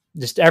 So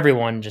just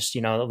everyone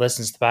that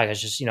listens to the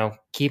podcast,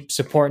 keep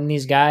supporting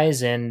these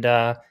guys. And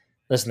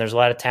listen, there's a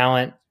lot of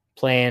talent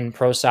playing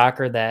pro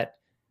soccer that,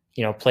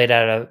 played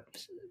at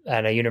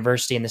a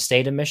university in the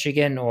state of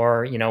Michigan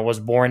or, was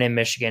born in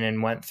Michigan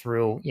and went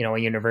through, a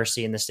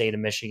university in the state of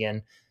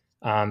Michigan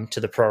to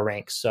the pro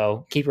ranks.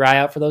 So keep your eye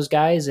out for those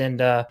guys and,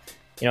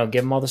 give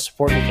them all the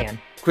support you can.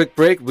 Quick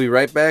break. We'll be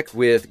right back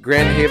with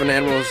Grand Haven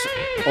Admirals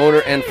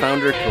owner and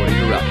founder, Kody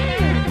Harrell.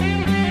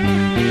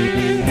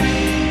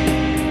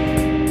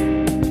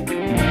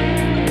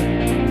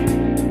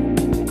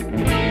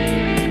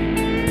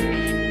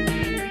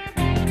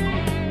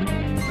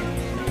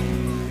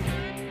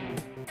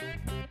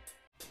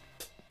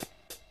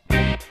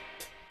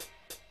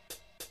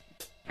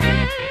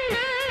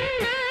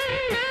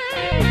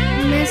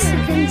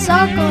 Muskegon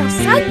Soccer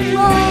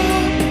Central.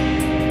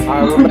 All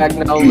right, we're back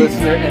now,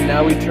 listener, and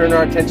now we turn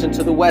our attention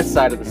to the west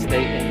side of the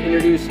state and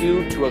introduce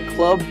you to a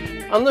club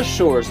on the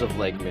shores of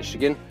Lake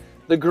Michigan,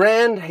 the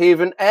Grand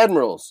Haven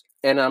Admirals.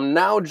 And I'm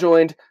now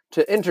joined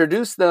to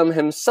introduce them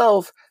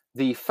himself,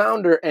 the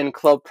founder and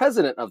club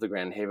president of the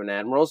Grand Haven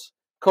Admirals,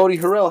 Kody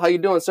Harrell. How you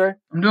doing, sir?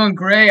 I'm doing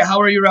great. How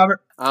are you,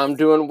 Robert? I'm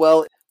doing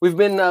well. We've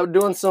been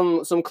doing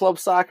some club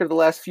soccer the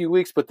last few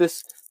weeks, but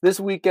this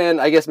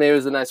weekend, I guess maybe it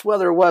was the nice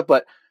weather or what,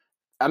 but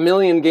a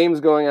million games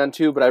going on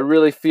too, but I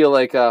really feel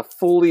like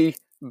fully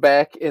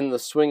back in the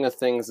swing of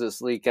things this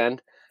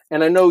weekend.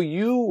 And I know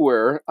you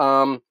were,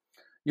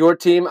 your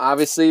team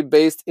obviously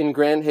based in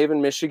Grand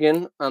Haven,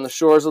 Michigan, on the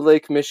shores of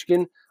Lake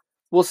Michigan.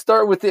 We'll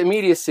start with the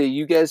immediacy.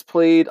 You guys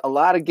played a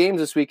lot of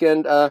games this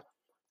weekend.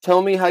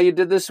 Tell me how you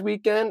did this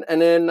weekend,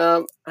 and then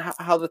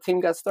how the team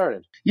got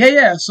started.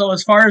 Yeah. So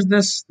as far as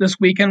this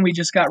weekend, we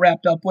just got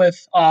wrapped up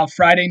with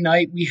Friday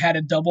night. We had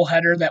a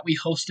doubleheader that we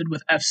hosted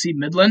with FC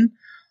Midland.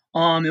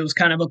 It was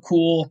kind of a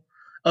cool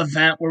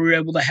event where we were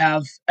able to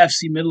have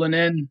FC Midland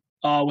in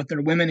with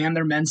their women and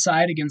their men's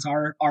side against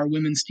our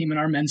women's team and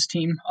our men's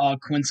team.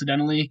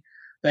 Coincidentally,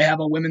 they have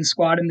a women's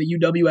squad in the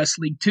UWS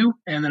League 2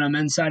 and then a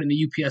men's side in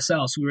the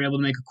UPSL. So we were able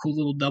to make a cool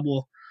little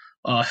double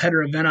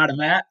header event out of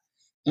that.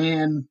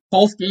 And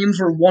both games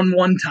were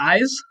 1-1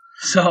 ties.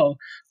 So,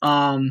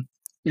 there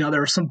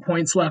were some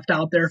points left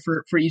out there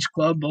for each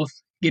club, both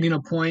getting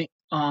a point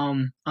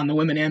on the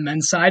women and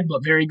men's side,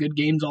 but very good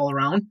games all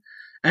around.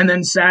 And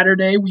then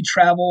Saturday, we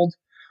traveled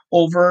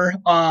over.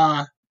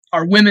 Our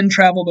women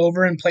traveled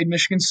over and played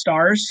Michigan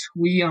Stars.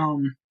 We,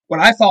 what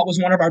I thought was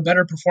one of our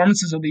better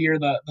performances of the year.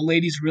 The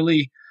ladies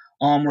really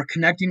were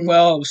connecting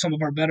well. It was some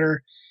of our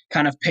better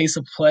kind of pace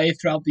of play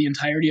throughout the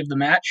entirety of the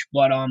match.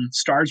 But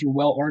Stars were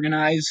well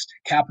organized,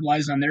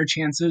 capitalized on their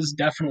chances.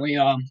 Definitely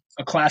a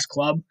class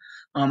club.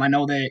 I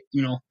know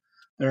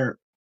they're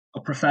a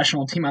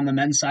professional team on the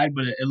men's side,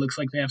 but it looks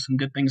like they have some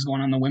good things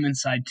going on the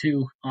women's side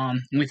too.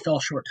 And we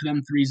fell short to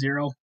them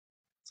 3-0.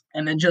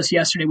 And then just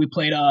yesterday we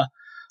played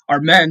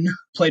our men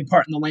played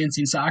part in the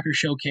Lansing Soccer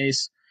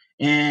Showcase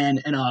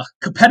and in a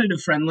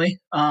competitive friendly,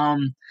 a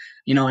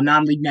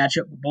non-league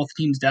matchup. Both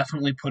teams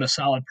definitely put a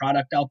solid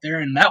product out there,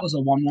 and that was a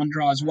 1-1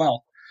 draw as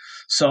well.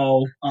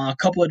 So a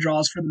couple of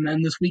draws for the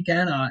men this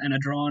weekend and a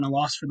draw and a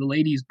loss for the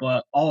ladies,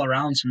 but all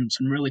around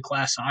some really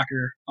class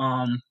soccer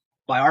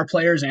by our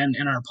players and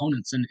our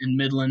opponents in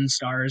Midland,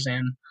 Stars,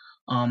 and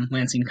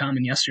Lansing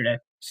Common yesterday.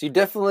 So you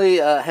definitely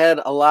had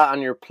a lot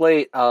on your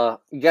plate.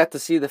 You got to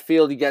see the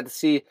field. You got to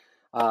see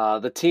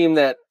the team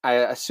that I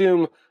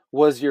assume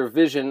was your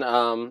vision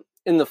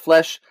in the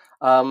flesh.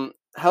 How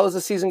has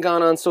the season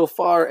gone on so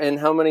far, and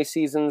how many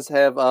seasons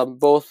have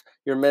both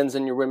your men's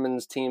and your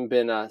women's team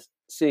been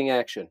seeing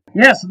action?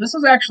 Yeah, so this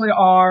is actually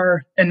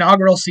our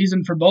inaugural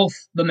season for both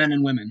the men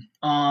and women.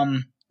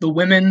 The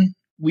women,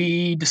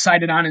 we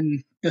decided on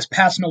in this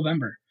past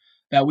November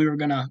that we were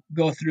going to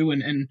go through,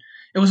 and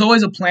it was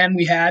always a plan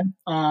we had,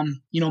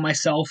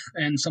 myself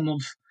and some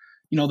of,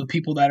 the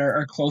people that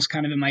are close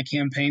kind of in my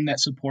campaign that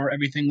support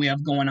everything we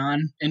have going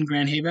on in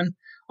Grand Haven.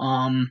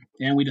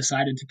 And we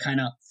decided to kind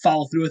of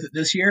follow through with it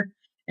this year.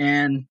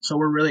 And so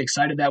we're really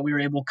excited that we were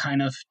able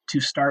kind of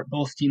to start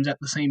both teams at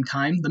the same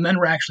time. The men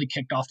were actually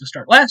kicked off to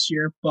start last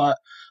year, but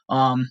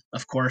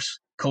of course,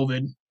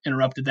 COVID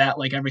interrupted that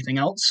like everything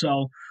else.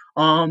 So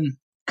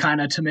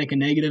kind of to make a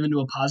negative into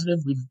a positive,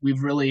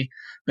 we've really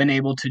been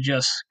able to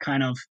just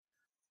kind of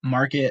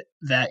market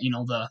that,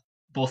 the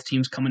both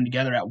teams coming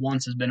together at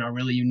once has been a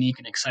really unique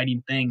and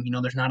exciting thing.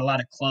 There's not a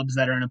lot of clubs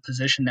that are in a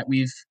position that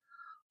we've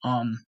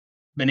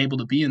been able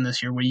to be in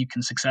this year where you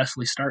can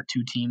successfully start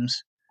two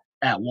teams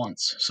at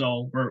once.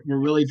 So we're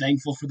really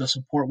thankful for the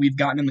support we've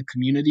gotten in the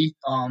community.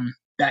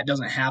 That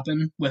doesn't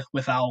happen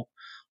without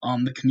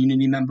the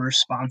community members,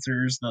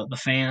 sponsors, the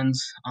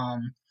fans.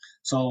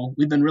 So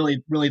we've been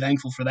really, really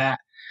thankful for that.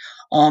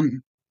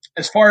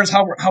 As far as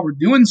how we're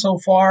doing so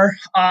far,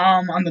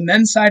 on the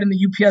men's side in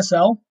the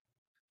UPSL,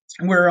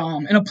 we're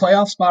in a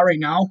playoff spot right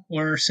now.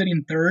 We're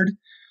sitting third.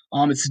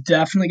 It's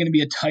definitely going to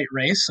be a tight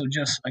race. So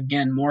just,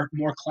 again, more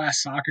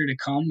class soccer to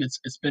come.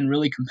 It's been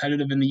really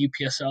competitive in the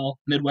UPSL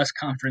Midwest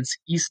Conference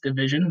East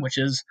Division, which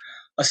is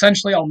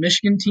essentially all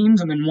Michigan teams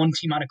and then one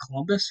team out of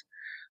Columbus.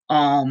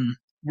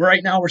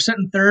 Right now we're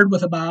sitting third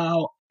with it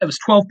was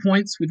 12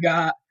 points. We've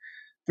got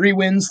 3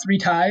 wins, 3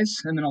 ties,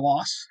 and then a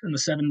loss in the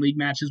 7 league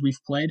matches we've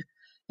played.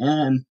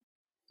 And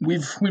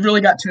we've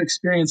really got to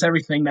experience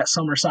everything that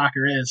summer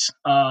soccer is.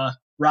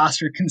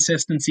 Roster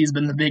consistency has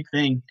been the big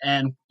thing.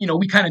 And,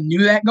 we kind of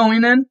knew that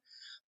going in,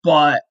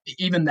 but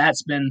even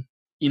that's been,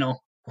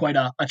 quite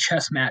a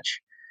chess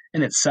match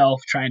in itself,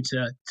 trying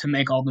to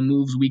make all the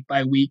moves week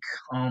by week.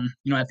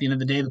 At the end of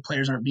the day, the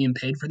players aren't being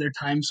paid for their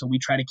time. So we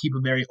try to keep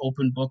a very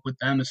open book with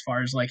them as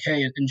far as like,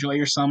 hey, enjoy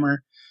your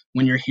summer.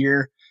 When you're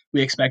here,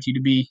 we expect you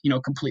to be,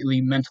 completely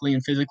mentally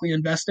and physically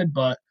invested.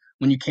 But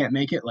when you can't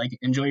make it, like,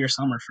 enjoy your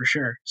summer for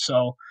sure.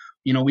 So,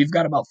 we've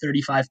got about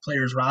 35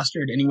 players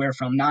rostered, anywhere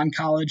from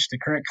non-college to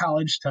current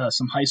college to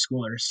some high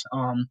schoolers.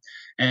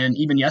 And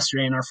even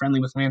yesterday in our friendly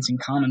with Lansing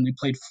Common, we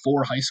played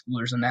 4 high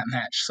schoolers in that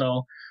match.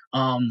 So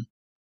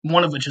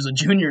one of which is a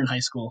junior in high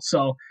school.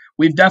 So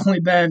we've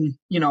definitely been,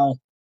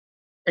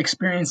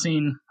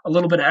 experiencing a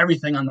little bit of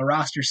everything on the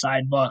roster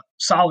side, but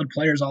solid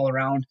players all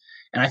around.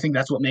 And I think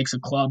that's what makes a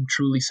club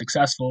truly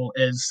successful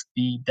is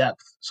the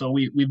depth. So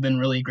we've been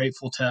really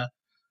grateful to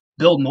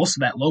build most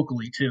of that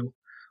locally too.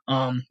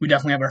 We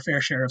definitely have our fair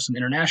share of some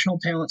international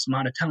talent, some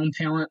out of town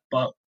talent,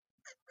 but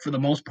for the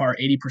most part,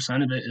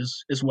 80% of it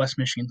is West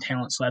Michigan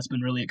talent. So that's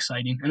been really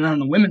exciting. And then on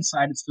the women's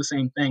side, it's the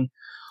same thing.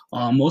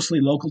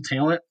 Mostly local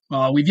talent.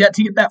 We've yet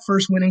to get that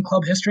first win in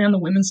club history on the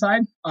women's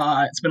side.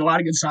 It's been a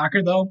lot of good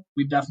soccer, though.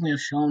 We've definitely have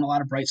shown a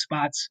lot of bright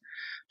spots.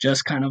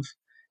 Just kind of,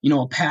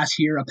 a pass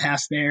here, a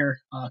pass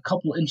there, a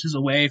couple inches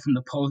away from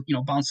the post,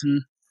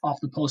 bouncing off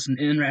the post and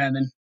in rather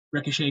than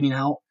ricocheting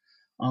out.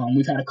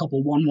 We've had a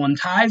couple 1-1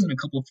 ties and a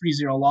couple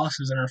 3-0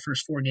 losses in our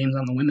first 4 games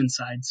on the women's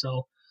side.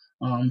 So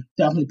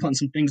definitely putting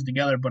some things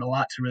together, but a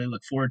lot to really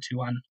look forward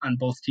to on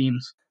both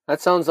teams. That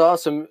sounds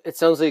awesome. It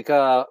sounds like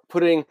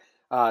putting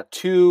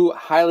 2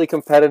 highly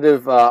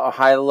competitive,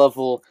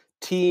 high-level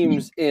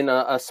teams in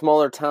a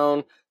smaller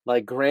town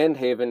like Grand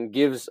Haven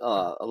gives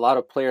a lot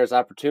of players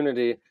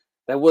opportunity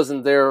that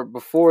wasn't there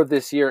before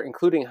this year,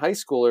 including high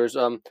schoolers.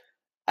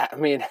 I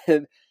mean,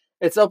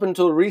 it's up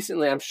until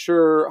recently, I'm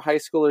sure high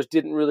schoolers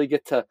didn't really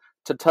get to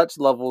touch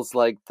levels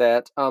like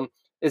that.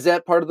 Is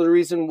that part of the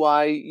reason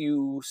why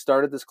you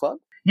started this club?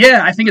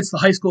 Yeah, I think it's the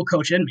high school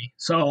coach in me.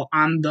 So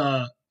I'm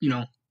the,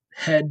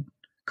 head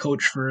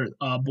coach for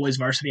boys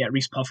varsity at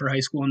Reeths-Puffer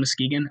High School in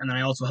Muskegon, and then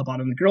I also help out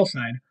on the girls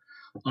side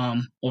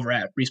over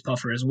at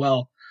Reeths-Puffer as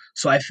well.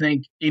 So I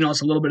think,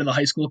 it's a little bit of the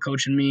high school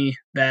coach in me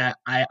that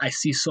I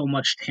see so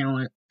much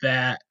talent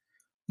that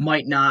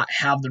might not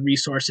have the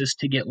resources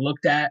to get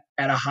looked at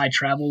a high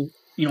travel,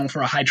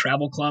 for a high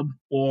travel club,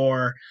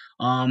 or,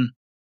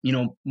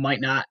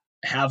 might not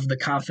have the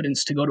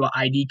confidence to go to an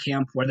ID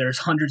camp where there's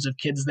hundreds of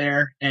kids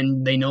there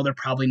and they know they're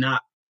probably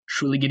not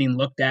truly getting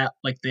looked at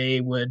like they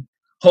would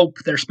hope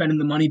they're spending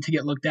the money to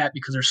get looked at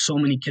because there's so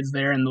many kids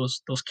there and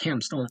those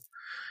camps don't,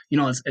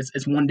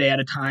 it's 1 day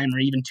at a time or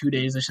even 2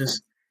 days.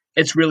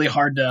 It's really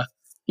hard to,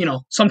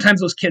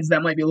 sometimes those kids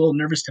that might be a little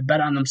nervous to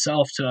bet on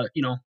themselves to,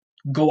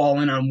 go all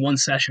in on one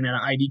session at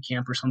an ID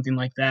camp or something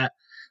like that.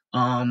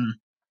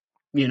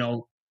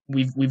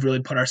 We've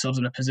really put ourselves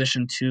in a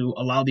position to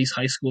allow these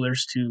high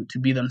schoolers to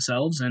be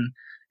themselves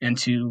and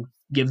to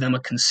give them a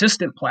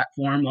consistent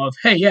platform of,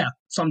 hey, yeah,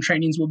 some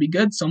trainings will be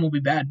good, some will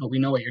be bad, but we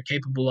know what you're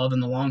capable of in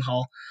the long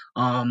haul,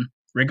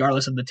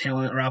 regardless of the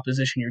talent or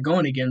opposition you're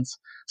going against.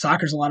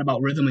 Soccer's a lot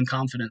about rhythm and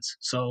confidence.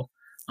 So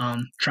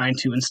trying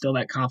to instill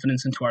that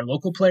confidence into our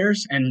local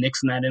players and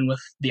mixing that in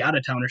with the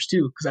out-of-towners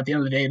too, because at the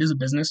end of the day, it is a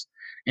business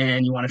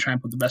and you want to try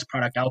and put the best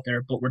product out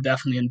there, but we're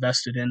definitely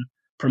invested in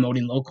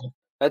promoting local.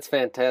 That's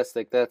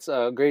fantastic. That's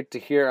great to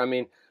hear. I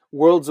mean,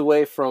 worlds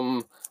away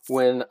from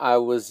when I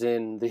was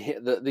in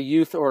the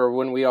youth or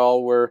when we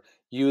all were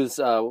youths,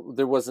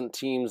 there wasn't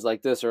teams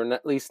like this, or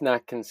at least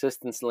not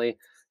consistently.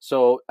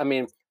 So, I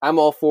mean, I'm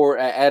all for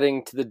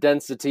adding to the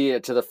density,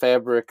 to the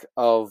fabric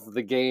of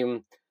the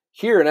game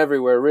here and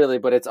everywhere, really.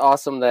 But it's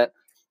awesome that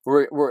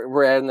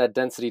we're adding that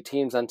density,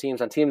 teams on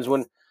teams on teams.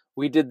 When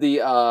we did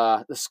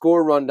the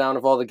score rundown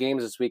of all the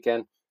games this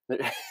weekend,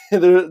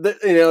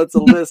 it's a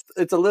list.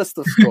 It's a list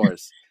of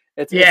scores.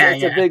 It's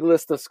a big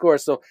list of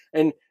scores. So,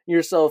 and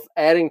yourself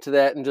adding to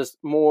that, and just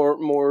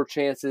more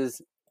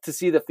chances to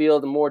see the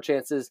field and more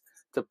chances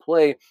to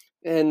play.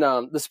 And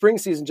the spring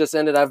season just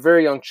ended. I have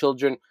very young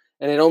children,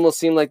 and it almost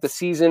seemed like the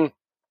season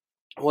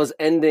was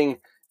ending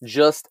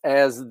just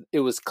as it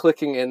was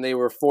clicking and they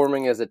were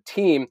forming as a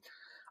team.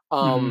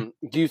 Do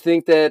you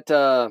think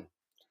that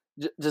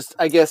just,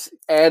 I guess,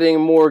 adding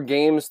more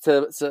games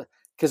to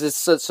because it's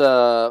such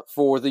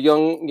for the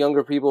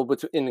younger people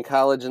in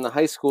college and the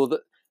high school,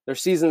 their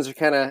seasons are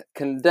kind of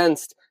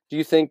condensed. Do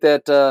you think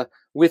that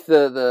with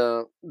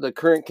the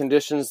current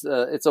conditions,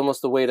 it's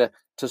almost a way to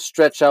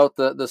stretch out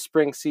the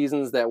spring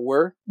seasons that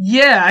were?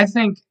 Yeah, I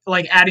think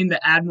like adding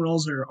the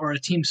Admirals or a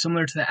team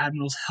similar to the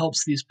Admirals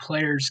helps these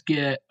players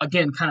get,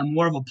 again, kind of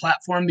more of a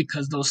platform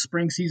because those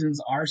spring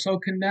seasons are so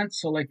condensed.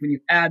 So like when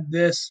you add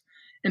this,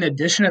 in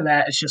addition to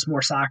that, it's just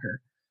more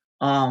soccer.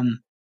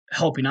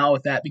 Helping out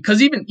with that,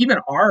 because even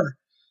our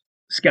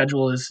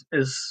schedule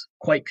is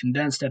quite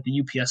condensed at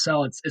the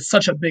UPSL. It's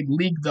such a big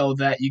league though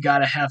that you got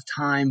to have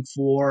time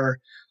for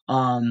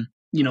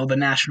the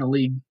National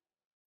League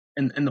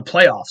and the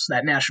playoffs,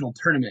 that national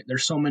tournament.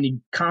 There's so many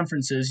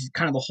conferences,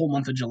 kind of the whole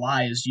month of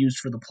July is used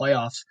for the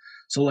playoffs.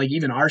 So like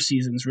even our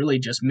season's really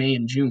just May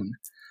and June.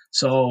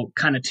 So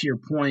kind of to your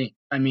point,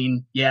 I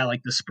mean, yeah,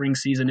 like the spring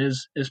season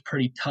is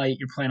pretty tight.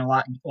 You're playing a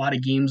lot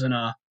of games in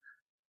a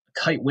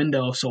tight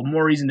window, so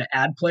more reason to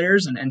add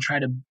players and try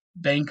to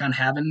bank on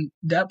having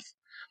depth.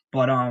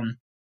 But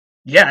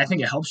yeah, I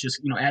think it helps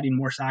just adding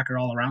more soccer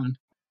all around.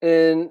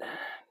 And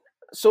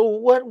so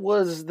what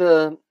was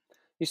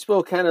you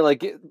spoke kind of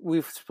like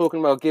we've spoken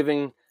about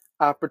giving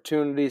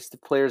opportunities to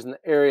players in the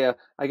area.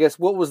 I guess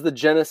what was the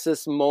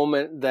genesis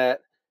moment that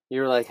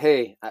you're like,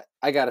 hey,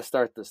 I got to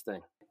start this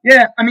thing?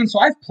 Yeah, I mean, so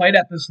I've played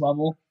at this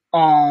level.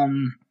 I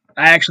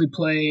actually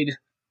played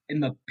in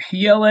the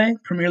PLA,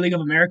 Premier League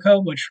of America,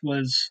 which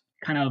was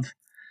kind of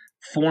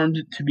formed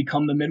to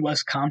become the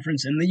Midwest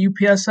Conference in the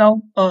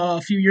UPSL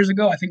a few years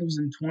ago. I think it was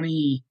in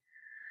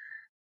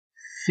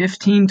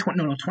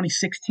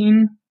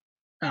 2016.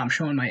 I'm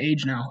showing my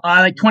age now.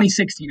 Like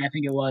 2016, I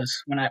think it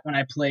was when I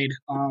played.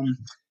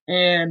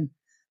 And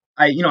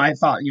I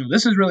thought,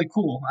 this is really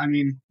cool. I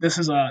mean, this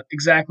is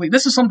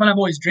something I've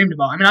always dreamed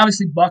about. I mean,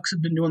 obviously Bucks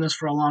have been doing this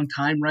for a long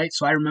time, right?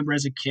 So I remember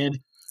as a kid,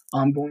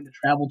 going to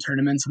travel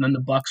tournaments, and then the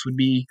Bucks would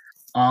be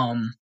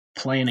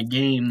playing a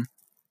game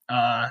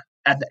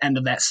at the end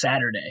of that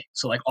Saturday.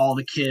 So like all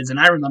the kids, and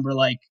I remember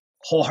like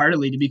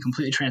wholeheartedly, to be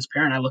completely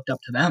transparent, I looked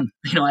up to them,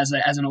 as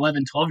an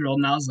 11, 12-year-old,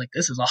 and I was like,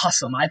 this is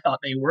awesome. I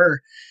thought they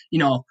were,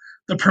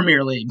 the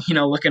Premier League,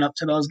 looking up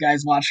to those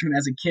guys, watching them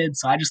as a kid.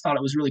 So I just thought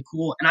it was really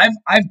cool. And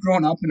I've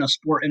grown up in a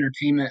sport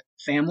entertainment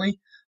family.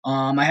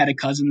 I had a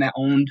cousin that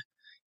owned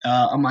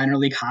a minor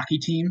league hockey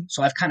team.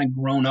 So I've kind of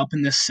grown up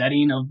in this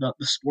setting of the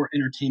sport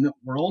entertainment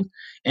world.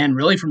 And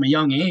really from a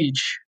young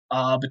age,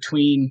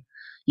 between,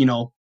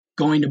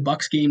 going to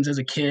Bucks games as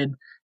a kid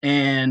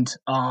and,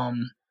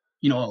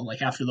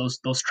 like after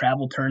those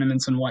travel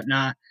tournaments and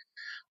whatnot,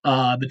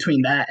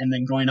 between that and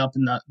then growing up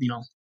in the,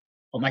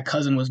 what my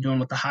cousin was doing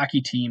with the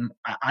hockey team,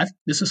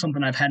 this is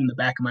something I've had in the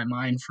back of my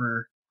mind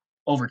for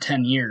over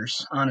 10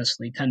 years,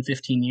 honestly, 10,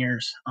 15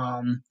 years.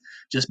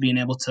 Just being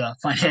able to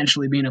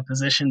financially be in a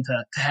position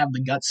to have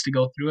the guts to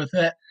go through with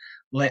it.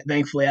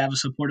 Thankfully, I have a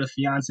supportive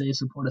fiance,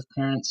 supportive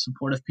parents,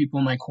 supportive people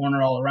in my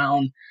corner all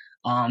around,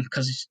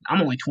 because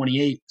I'm only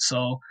 28,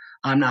 so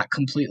I'm not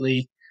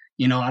completely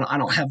I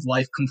don't have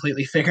life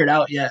completely figured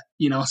out yet,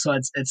 so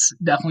it's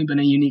definitely been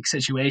a unique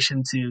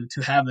situation to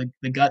have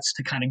the guts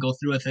to kind of go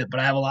through with it.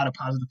 But I have a lot of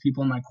positive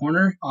people in my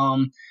corner.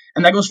 And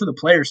that goes for the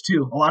players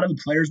too. A lot of the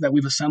players that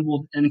we've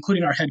assembled,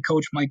 including our head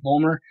coach, Mike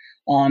Bulmer,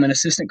 and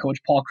assistant coach,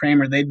 Paul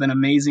Kramer, they've been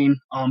amazing.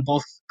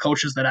 Both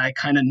coaches that I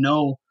kind of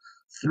know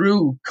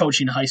through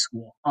coaching high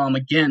school.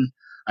 Again,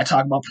 I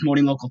talk about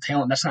promoting local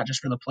talent. That's not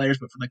just for the players,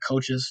 but for the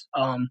coaches.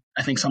 I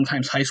think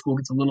sometimes high school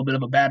gets a little bit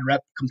of a bad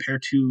rep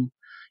compared to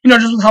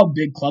just with how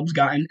big clubs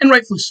gotten, and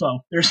rightfully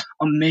so. There's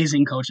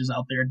amazing coaches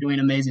out there doing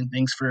amazing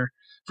things for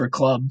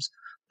clubs,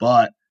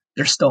 but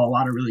there's still a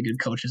lot of really good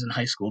coaches in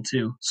high school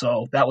too.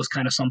 So that was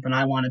kind of something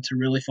I wanted to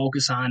really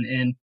focus on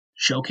in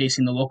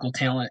showcasing the local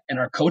talent and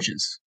our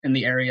coaches in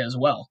the area as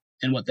well,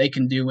 and what they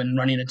can do in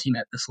running a team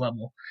at this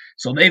level.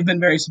 So they've been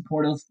very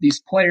supportive.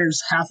 These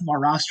players, half of our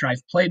roster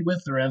I've played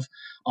with or have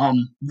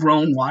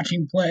grown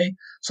watching play.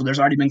 So there's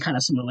already been kind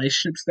of some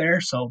relationships there.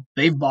 So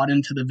they've bought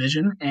into the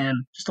vision,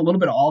 and just a little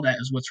bit of all that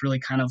is what's really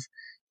kind of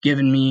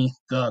given me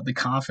the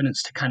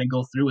confidence to kind of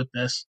go through with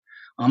this.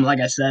 Like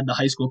I said, the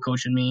high school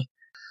coach in me,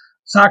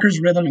 soccer's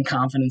rhythm and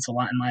confidence a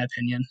lot in my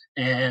opinion.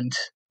 And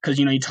because,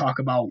 you talk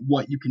about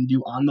what you can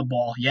do on the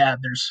ball. Yeah,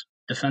 there's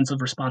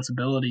defensive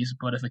responsibilities,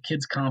 but if a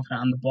kid's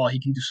confident on the ball, he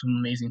can do some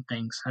amazing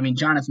things. I mean,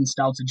 Jonathan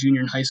Stout's a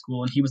junior in high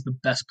school, and he was the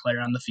best player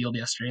on the field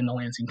yesterday in the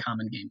Lansing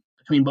Common game.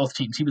 Between both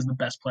teams, he was the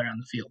best player on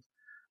the field.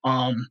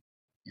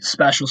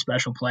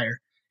 Special player,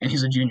 and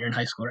he's a junior in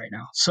high school right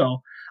now.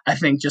 So I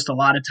think just a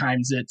lot of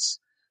times it's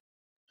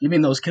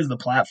giving those kids the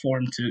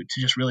platform to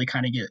just really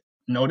kind of get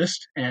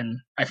noticed.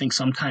 And I think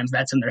sometimes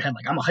that's in their head,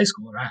 like, I'm a high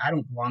schooler, I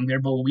don't belong there.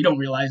 But what we don't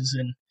realize is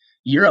in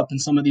Europe and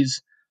some of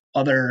these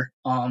other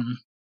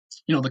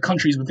the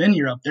countries within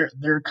Europe,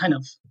 they're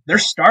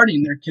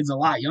starting their kids a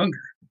lot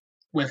younger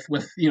with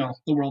the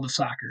world of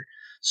soccer.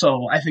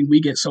 So I think we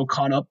get so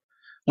caught up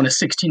when a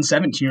 16,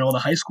 17-year-old, a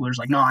high schooler is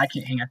like, no, I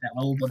can't hang at that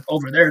level. But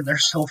over there, they're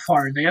so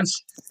far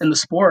advanced in the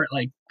sport,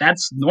 like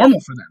that's normal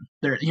for them.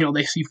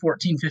 They see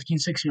 14, 15,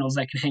 16-year-olds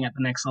that can hang at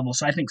the next level.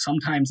 So I think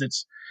sometimes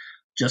it's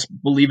just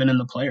believing in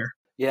the player.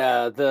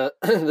 Yeah, the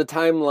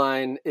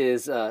timeline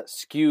is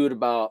skewed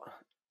about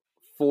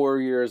 4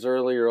 years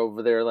earlier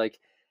over there. Like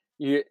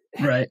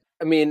Right.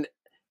 I mean,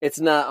 it's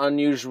not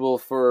unusual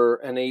for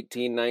an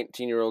 18,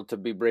 19-year-old to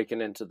be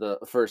breaking into the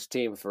first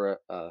team for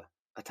a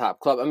top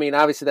club. I mean,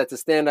 obviously that's a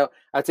standout.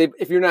 I'd say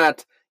if you're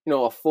not,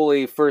 a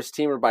fully first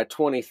teamer by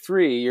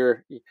 23,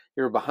 you're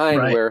behind.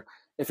 Right. Where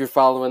if you're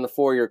following the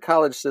 4-year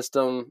college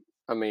system,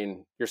 I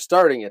mean, you're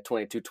starting at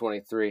 22,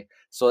 23.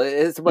 So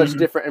it's much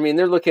different. I mean,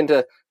 they're looking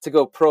to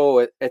go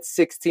pro at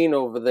 16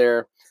 over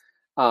there.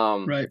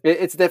 Right.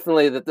 It's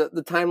definitely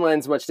the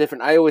timeline's much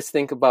different. I always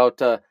think about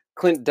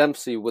Clint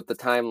Dempsey with the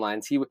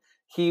timelines.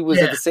 He was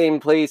at the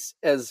same place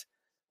as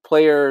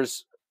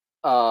players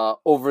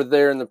over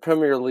there in the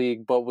Premier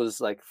League, but was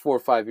like 4 or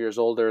 5 years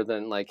older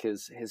than like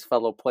his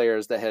fellow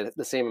players that had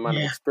the same amount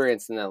of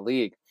experience in that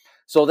league.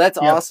 So that's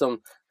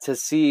awesome to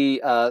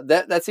see.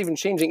 That's even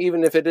changing,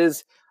 even if it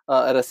is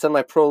at a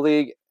semi-pro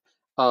league.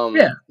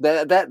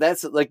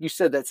 That's like you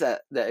said, that's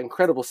that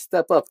incredible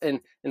step up.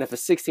 And if a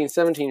 16,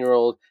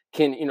 17-year-old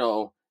can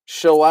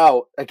show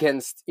out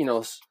against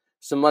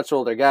some much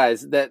older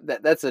guys,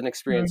 that's an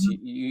experience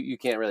you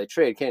can't really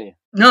trade, can you?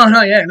 No,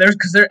 yeah.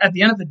 Because they're at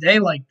the end of the day,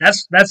 like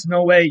that's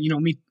no way.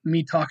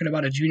 Me talking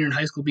about a junior in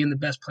high school being the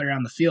best player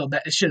on the field.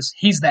 That it's just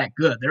he's that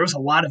good. There was a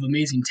lot of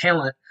amazing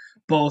talent,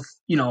 both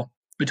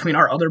between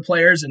our other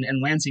players and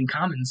Lansing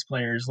Commons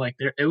players, like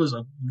it was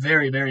a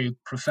very, very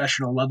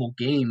professional level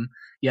game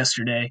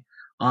yesterday.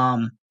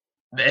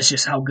 It's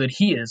just how good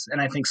he is. And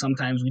I think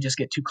sometimes we just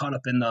get too caught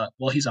up in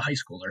he's a high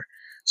schooler.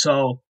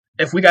 So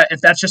if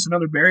that's just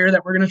another barrier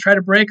that we're going to try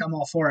to break, I'm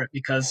all for it,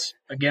 because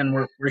again,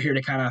 we're here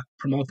to kind of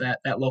promote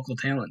that local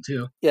talent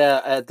too.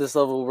 Yeah, at this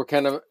level, we're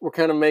kind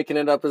of making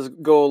it up as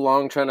go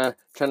along, trying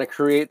to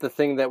create the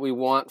thing that we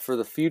want for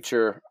the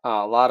future.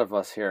 A lot of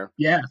us here.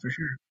 Yeah, for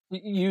sure.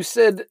 You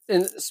said,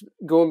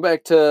 going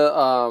back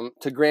to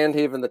Grand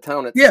Haven, the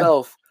town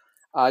itself.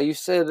 Yeah. You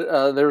said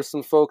there were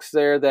some folks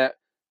there that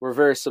were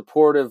very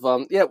supportive.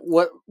 What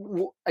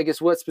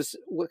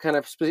kind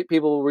of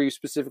people were you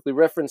specifically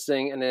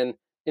referencing, and then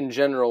in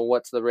general,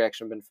 what's the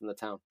reaction been from the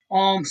town?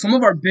 Some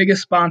of our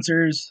biggest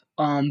sponsors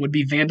would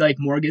be Van Dyke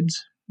Mortgage,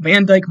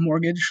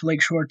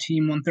 Lakeshore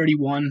Team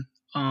 131,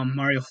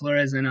 Mario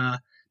Flores and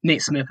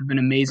Nate Smith have been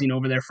amazing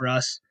over there for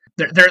us.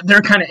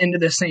 They're kind of into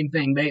the same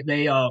thing.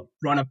 They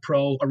run a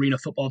pro arena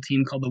football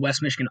team called the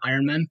West Michigan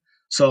Ironmen,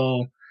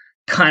 so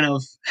kind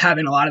of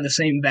having a lot of the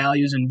same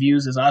values and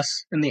views as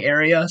us in the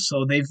area.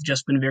 So they've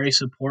just been very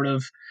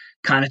supportive,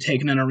 kind of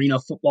taking an arena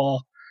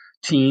football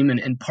team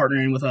and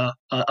partnering with a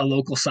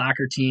local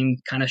soccer team,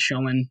 kind of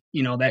showing,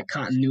 that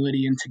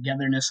continuity and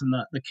togetherness in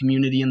the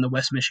community in the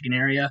West Michigan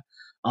area.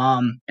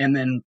 And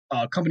then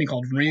a company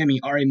called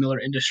R.A. Miller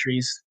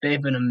Industries,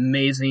 they've been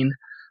amazing,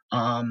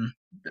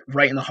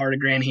 right in the heart of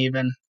Grand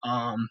Haven,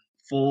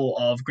 full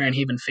of Grand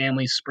Haven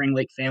families, Spring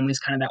Lake families,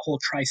 kind of that whole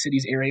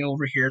Tri-Cities area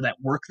over here that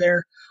work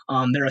there.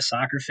 They're a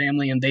soccer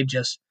family, and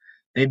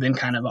they've been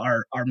kind of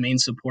our main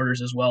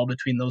supporters as well.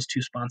 Between those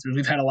two sponsors,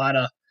 we've had a lot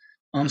of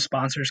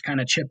sponsors kind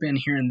of chip in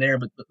here and there,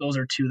 but those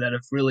are two that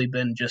have really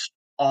been just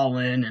all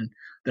in, and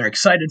they're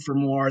excited for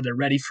more. They're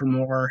ready for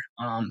more.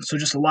 So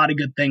just a lot of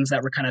good things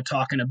that we're kind of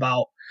talking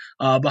about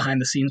behind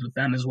the scenes with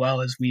them, as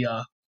well as we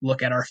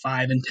look at our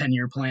 5 and 10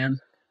 year plan.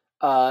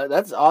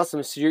 That's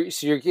awesome. So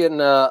you're getting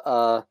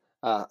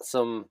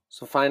some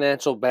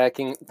financial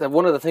backing.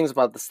 One of the things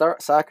about the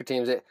soccer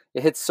teams, it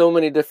hits so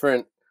many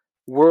different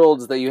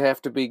worlds that you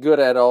have to be good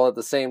at all at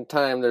the same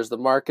time. There's the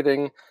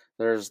marketing,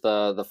 there's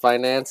the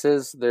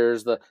finances,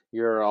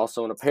 you're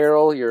also in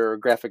apparel, you're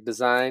graphic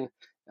design.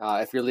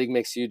 If your league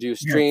makes you do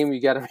stream, you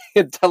got to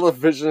be a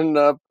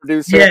television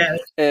producer,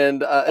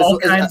 and all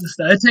kinds of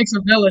stuff. It takes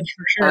a village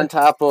for sure. On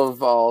top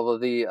of all of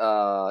the,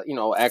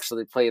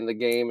 actually playing the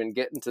game and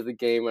getting to the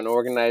game and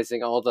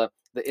organizing all the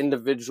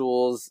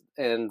individuals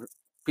and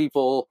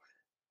people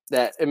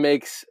that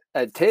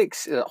it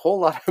takes a whole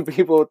lot of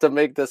people to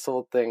make this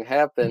whole thing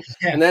happen.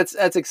 Yeah. And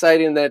that's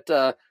exciting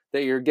that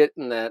you're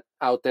getting that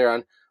out there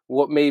on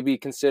what may be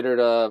considered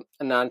a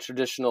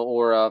non-traditional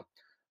or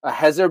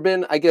has there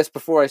been, I guess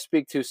before I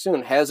speak too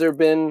soon, has there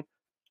been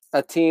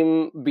a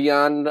team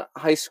beyond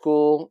high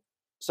school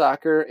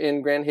soccer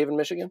in Grand Haven,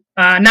 Michigan?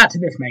 Not to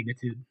this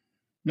magnitude.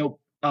 Nope.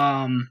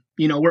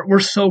 We're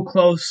so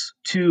close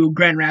to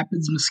Grand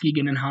Rapids,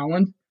 Muskegon, and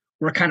Holland.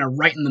 We're kind of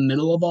right in the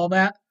middle of all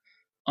that.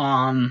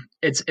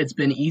 It's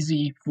been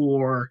easy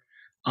for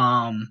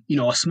a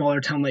smaller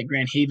town like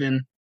Grand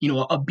Haven,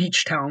 a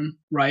beach town,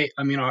 right?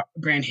 I mean,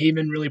 Grand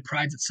Haven really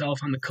prides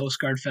itself on the Coast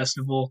Guard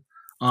Festival.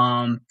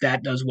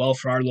 That does well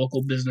for our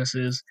local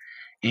businesses,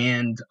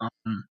 and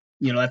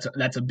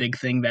that's a big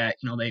thing that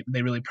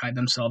they really pride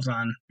themselves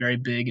on. Very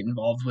big,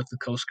 involved with the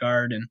Coast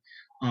Guard and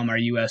our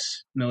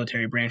U.S.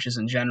 military branches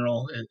in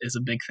general is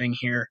a big thing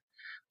here.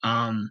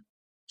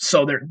 It's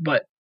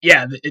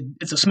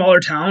a smaller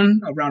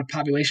town around a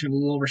population of a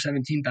little over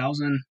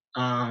 17,000.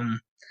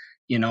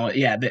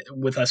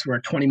 With us, we're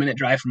a 20-minute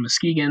drive from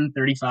Muskegon,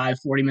 35,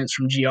 40 minutes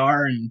from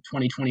GR, and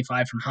 20,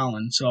 25 from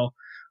Holland. So,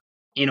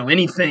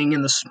 anything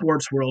in the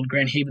sports world,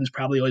 Grand Haven's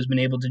probably always been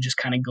able to just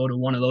kind of go to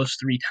one of those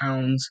 3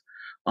 towns.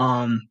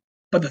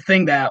 But the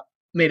thing that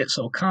made it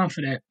so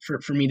confident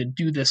for me to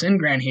do this in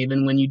Grand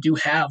Haven, when you do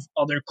have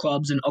other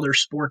clubs and other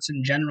sports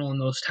in general in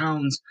those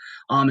towns,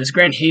 is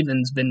Grand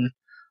Haven's been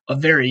a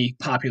very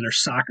popular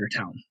soccer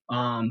town.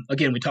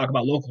 Again, we talk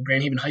about local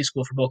Grand Haven High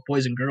School for both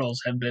boys and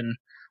girls have been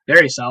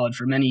very solid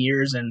for many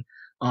years, and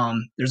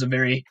there's a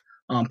very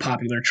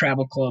popular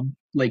travel club,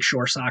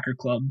 Lakeshore Soccer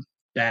Club,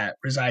 that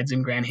resides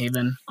in Grand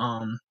Haven.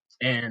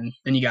 And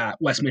then you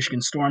got West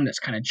Michigan Storm that's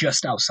kind of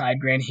just outside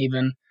Grand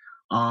Haven,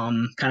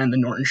 kind of in the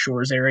Norton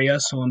Shores area,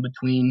 so in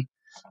between,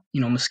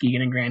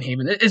 Muskegon and Grand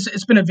Haven.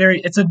 It's been a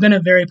very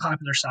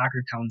popular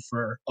soccer town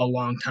for a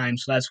long time.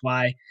 So that's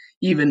why,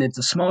 even it's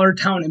a smaller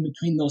town in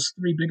between those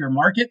 3 bigger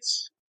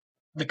markets,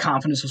 the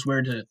confidence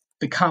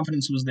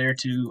was there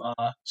to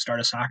start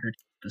a soccer team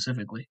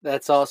specifically.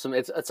 That's awesome.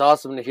 It's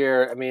awesome to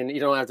hear. I mean, you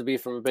don't have to be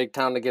from a big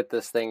town to get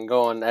this thing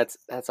going. That's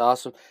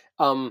awesome.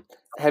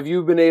 Have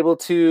you been able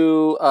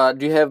to?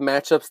 Do you have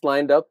matchups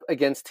lined up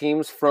against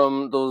teams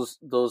from those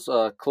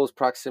close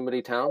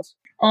proximity towns?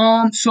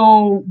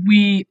 So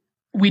we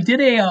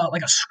did a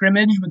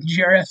scrimmage with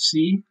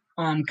GRFC.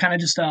 Kind of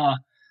just a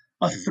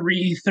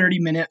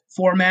 30-minute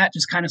format,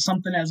 just kind of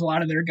something as a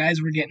lot of their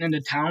guys were getting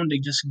into town to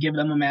just give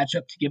them a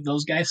matchup to give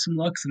those guys some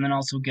looks, and then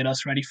also get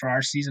us ready for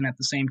our season at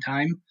the same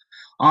time.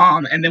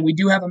 And then we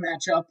do have a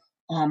matchup,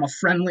 a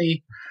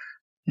friendly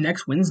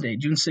next Wednesday,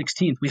 June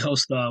 16th. We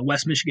host the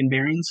West Michigan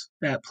Barons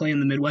that play in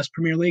the Midwest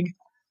Premier League.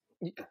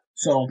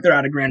 So they're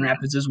out of Grand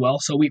Rapids as well.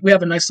 So we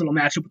have a nice little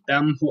matchup with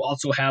them, who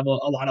also have a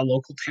lot of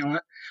local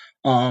talent.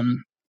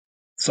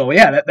 So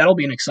yeah, that'll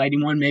be an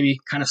exciting one. Maybe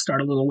kind of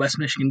start a little West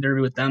Michigan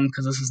derby with them,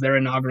 because this is their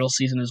inaugural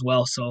season as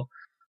well. So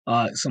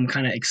some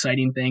kind of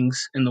exciting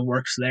things in the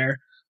works there.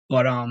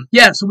 But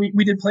yeah, so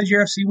we did play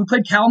GRFC. We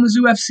played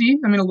Kalamazoo FC.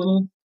 I mean, a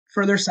little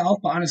further south,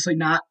 but honestly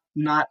not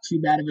too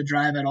bad of a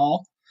drive at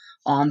all.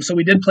 So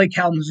we did play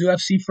Kalamazoo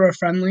FC for a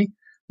friendly.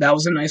 That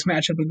was a nice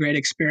matchup, a great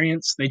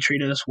experience. They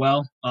treated us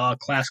well.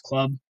 Class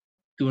club,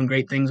 doing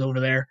great things over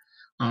there.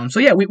 So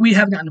yeah, we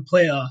have gotten to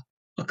play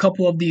a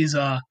couple of these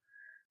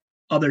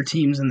other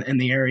teams in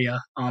the area.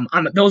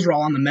 Those were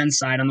all on the men's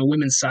side. On the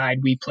women's side,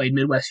 we played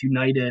Midwest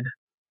United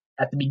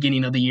at the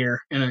beginning of the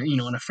year in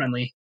a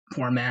friendly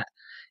format,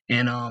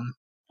 and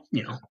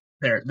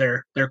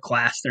their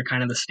class, they're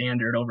kind of the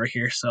standard over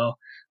here. So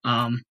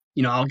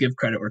I'll give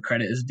credit where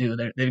credit is due.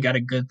 They've got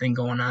a good thing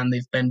going on.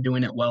 They've been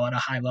doing it well at a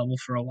high level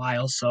for a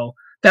while. So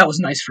that was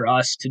nice for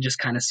us to just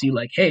kind of see,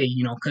 like, hey,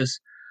 because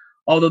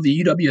although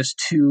the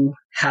UWS2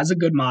 has a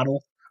good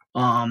model,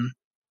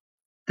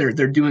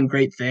 they're doing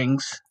great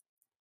things.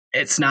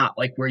 It's not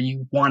like where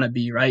you want to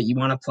be, right? You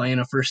want to play in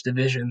a first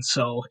division.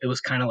 So it was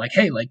kind of like,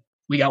 hey, like,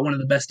 we got one of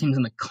the best teams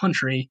in the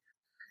country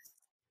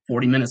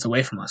 40 minutes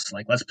away from us.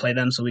 Like, let's play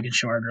them so we can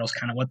show our girls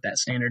kind of what that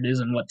standard is,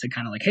 and what to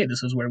kind of like, hey,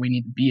 this is where we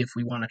need to be if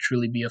we want to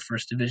truly be a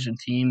first division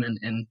team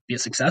and be a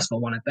successful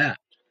one at that.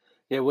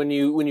 Yeah, when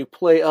you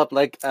play up,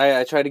 like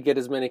I try to get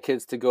as many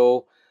kids to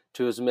go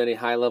to as many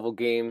high level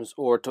games,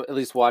 or to at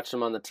least watch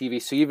them on the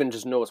TV, so you even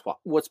just know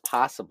what's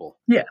possible.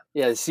 Yeah.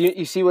 You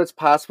see what's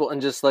possible,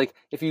 and just like,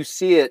 if you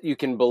see it, you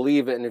can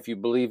believe it, and if you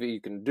believe it, you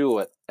can do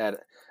it at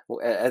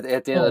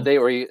the end of the day,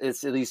 or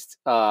it's at least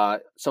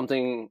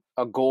something,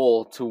 a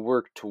goal to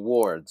work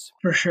towards.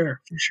 For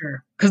sure.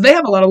 Because they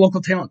have a lot of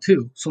local talent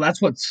too. So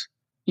that's what's,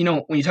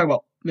 when you talk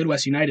about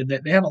Midwest United,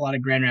 they have a lot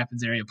of Grand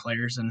Rapids area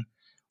players,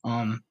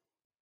 and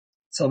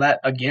so that,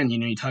 again,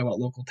 you talk about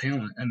local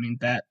talent. I mean,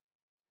 that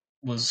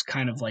was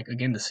kind of like,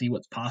 again, to see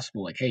what's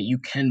possible. Like, hey, you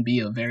can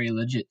be a very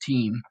legit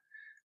team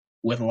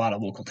with a lot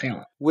of local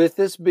talent. With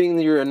this being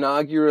your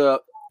inaugural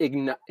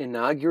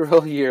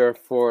year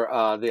for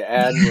the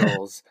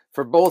Admirals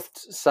for both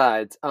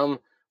sides, what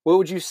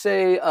would you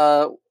say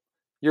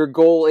your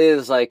goal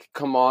is, like,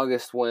 come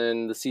August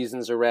when the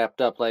seasons are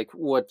wrapped up? Like,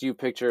 what do you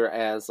picture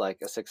as like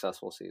a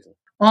successful season?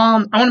 I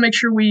want to make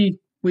sure we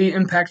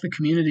impact the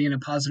community in a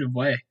positive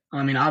way.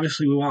 I mean,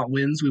 obviously we want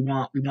wins, we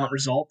want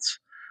results.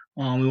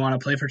 We want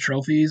to play for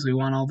trophies. We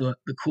want all the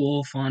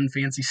cool, fun,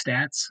 fancy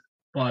stats.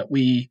 But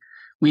we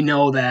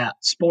know that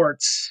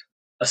sports,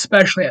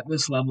 especially at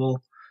this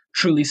level,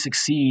 truly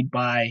succeed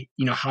by,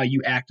 how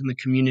you act in the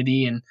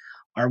community, and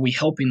are we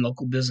helping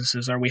local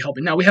businesses? Are we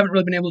helping? Now, we haven't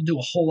really been able to do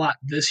a whole lot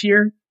this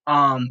year,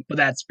 but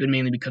that's been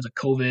mainly because of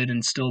COVID,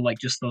 and still, like,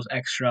 just those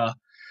extra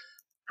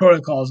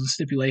protocols and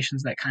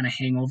stipulations that kind of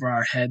hang over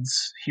our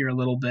heads here a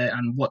little bit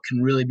on what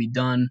can really be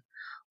done.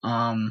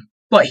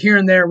 But here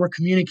and there, we're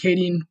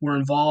communicating, we're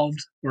involved,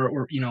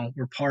 we're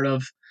part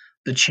of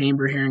the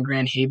chamber here in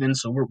Grand Haven,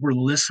 so we're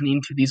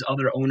listening to these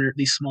other owners,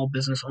 these small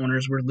business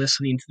owners. We're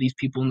listening to these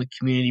people in the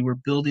community. We're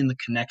building the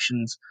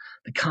connections.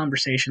 The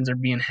conversations are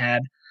being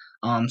had.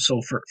 So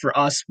for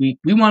us, we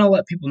want to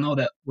let people know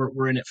that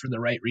we're in it for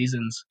the right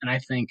reasons. And I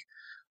think,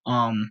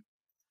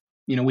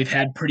 we've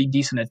had pretty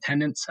decent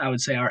attendance. I would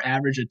say our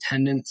average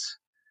attendance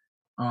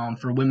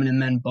for women and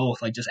men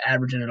both, like, just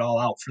averaging it all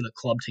out for the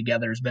club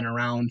together, has been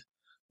around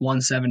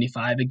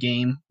 175 a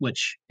game,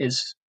 which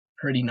is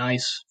pretty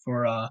nice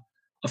for a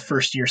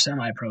first-year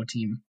semi-pro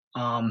team.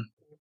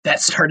 That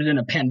started in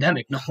a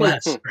pandemic, no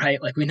less,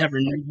 right? Like, we never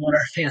knew what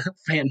our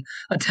fan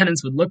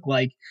attendance would look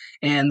like.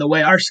 And the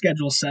way our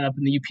schedule's set up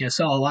in the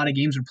UPSL, a lot of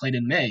games are played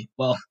in May.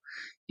 Well,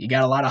 you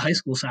got a lot of high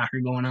school soccer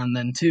going on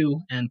then too,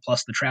 and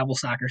plus the travel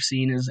soccer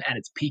scene is at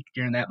its peak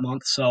during that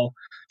month. So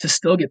to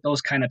still get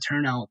those kind of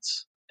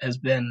turnouts has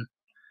been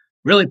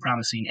really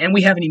promising. And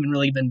we haven't even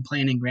really been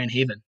playing in Grand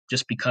Haven,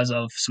 just because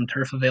of some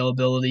turf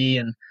availability,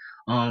 and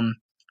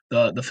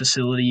the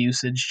facility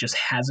usage just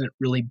hasn't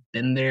really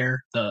been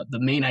there. The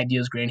main idea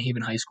is Grand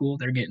Haven High School.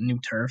 They're getting new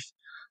turf.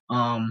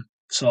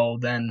 So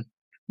then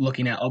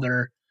looking at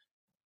other,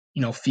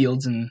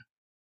 fields and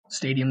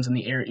stadiums in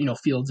the area,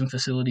 fields and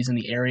facilities in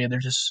the area,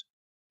 it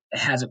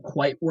hasn't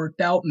quite worked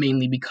out,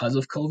 mainly because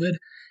of COVID.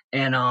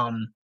 And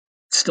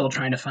still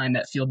trying to find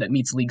that field that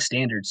meets league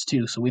standards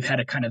too. So we've had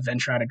to kind of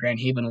venture out of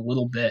Grand Haven a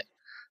little bit.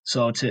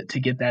 So to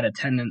get that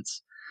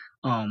attendance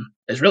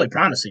is really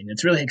promising.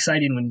 It's really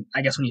exciting when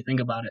you think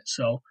about it.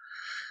 So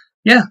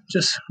yeah,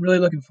 just really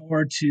looking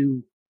forward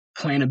to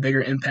playing a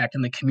bigger impact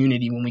in the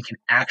community when we can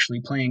actually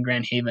play in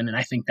Grand Haven. And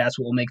I think that's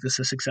what will make this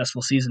a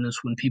successful season, is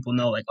when people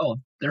know, like, oh,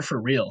 they're for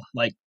real.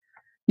 Like,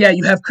 yeah,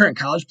 you have current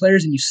college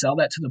players and you sell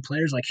that to the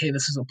players, like, hey,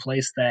 this is a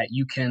place that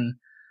you can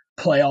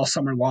play all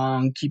summer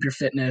long, keep your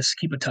fitness,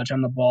 keep a touch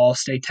on the ball,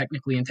 stay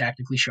technically and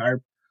tactically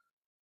sharp.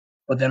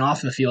 But then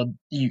off the field,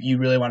 you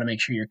really want to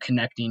make sure you're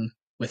connecting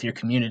with your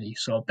community.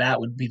 So that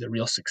would be the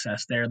real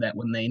success there, that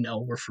when they know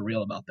we're for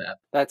real about that.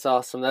 That's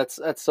awesome. That's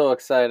so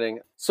exciting.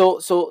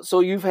 So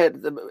you've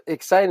had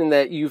exciting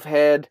that you've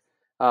had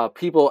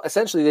people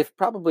essentially they've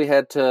probably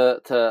had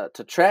to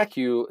track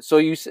you. So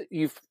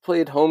you've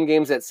played home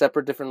games at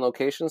separate different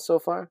locations so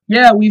far?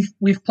 Yeah,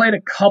 we've played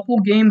a couple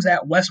games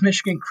at West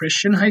Michigan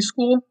Christian High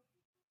School,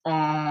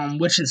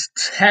 which is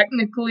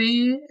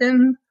technically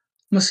in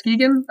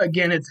Muskegon.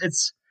 Again,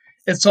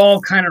 it's all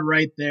kind of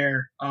right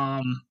there.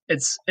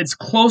 It's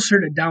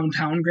closer to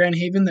downtown Grand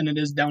Haven than it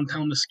is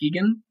downtown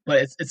Muskegon, but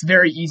it's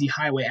very easy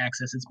highway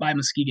access. It's by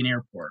Muskegon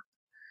Airport.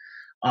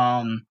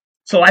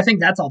 So I think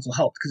that's also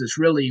helped because it's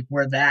really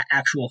where that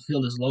actual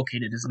field is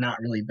located is not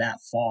really that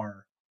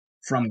far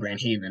from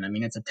Grand Haven. I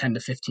mean, it's a 10 to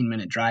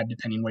 15-minute drive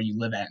depending where you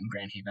live at in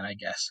Grand Haven, I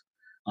guess.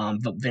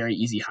 But very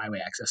easy highway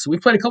access. So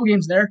we've played a couple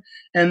games there,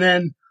 and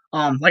then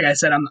like I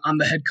said, I'm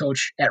the head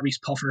coach at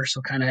Reeths-Puffer,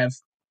 so kind of have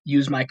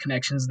used my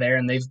connections there,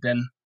 and they've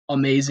been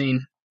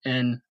amazing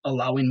in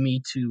allowing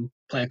me to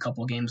play a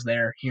couple games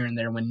there here and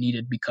there when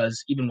needed,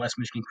 because even West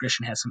Michigan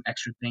Christian has some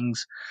extra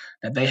things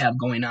that they have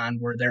going on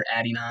where they're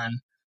adding on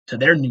to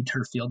their new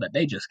turf field that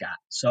they just got.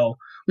 So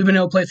we've been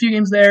able to play a few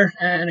games there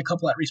and a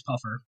couple at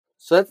Reeths-Puffer.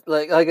 So that's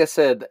like I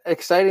said,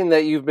 exciting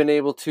that you've been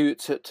able to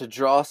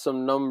draw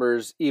some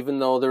numbers, even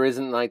though there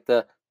isn't like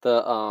the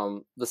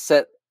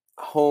set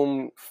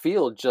home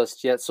field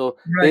just yet. So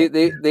Right.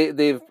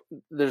 they've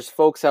there's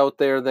folks out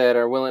there that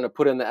are willing to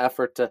put in the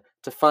effort to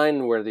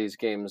find where these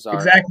games are.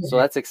 Exactly. So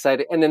that's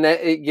exciting, and then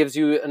that it gives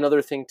you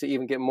another thing to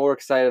even get more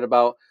excited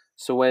about.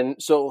 So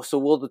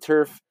will the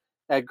turf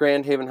at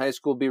Grand Haven High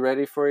School be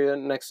ready for you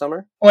next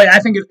summer? Oh yeah, I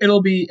think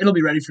it'll be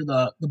ready for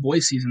the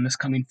boys season this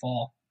coming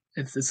fall.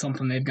 It's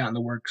something they've got in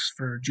the works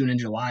for June and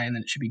July, and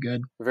then it should be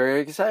good.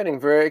 Very exciting,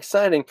 very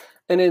exciting.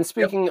 And then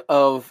speaking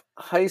of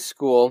high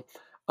school,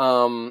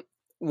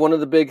 one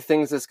of the big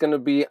things that's going to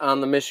be on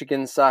the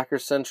Michigan Soccer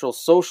Central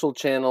social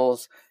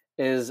channels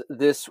is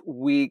this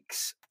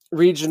week's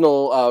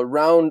regional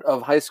round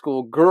of high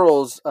school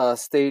girls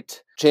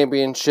state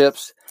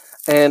championships.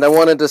 And I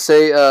wanted to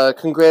say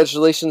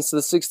congratulations to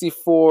the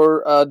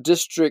 64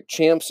 district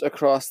champs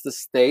across the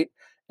state.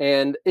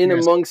 And in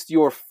Yes. amongst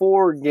your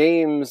 4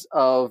 games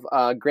of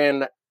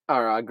Grand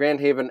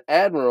Haven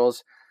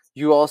Admirals,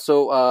 you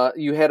also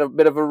you had a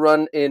bit of a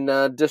run in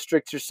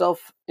districts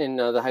yourself in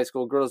the high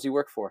school girls you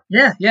work for.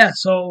 Yeah.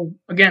 So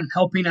again,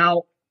 helping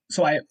out.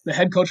 So the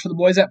head coach for the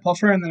boys at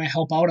Puffer, and then I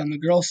help out on the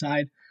girls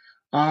side.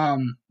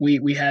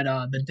 We had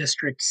the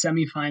district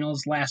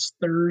semifinals last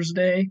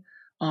Thursday.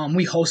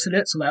 We hosted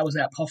it, so that was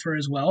at Puffer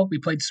as well. We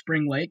played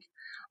Spring Lake.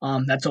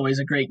 That's always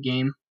a great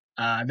game.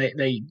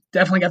 They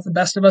definitely got the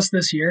best of us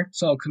this year,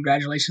 so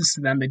congratulations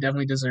to them. They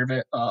definitely deserve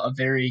it. A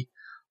very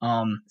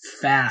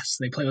fast.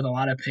 They play with a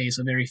lot of pace.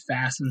 A very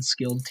fast and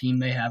skilled team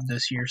they have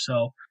this year.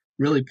 So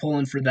really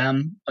pulling for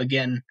them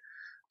again.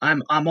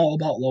 I'm all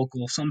about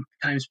local.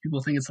 Sometimes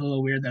people think it's a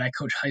little weird that I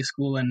coach high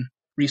school in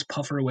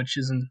Reeths-Puffer, which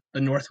is in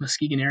the North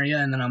Muskegon area,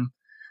 and then I'm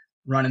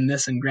running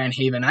this in Grand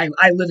Haven. I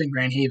live in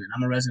Grand Haven.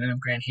 I'm a resident of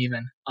Grand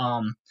Haven.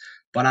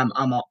 But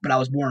I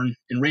was born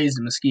and raised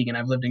in Muskegon.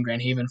 I've lived in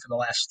Grand Haven for the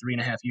last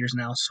 3.5 years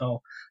now.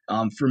 So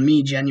for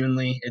me,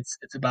 genuinely, it's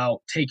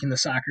about taking the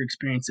soccer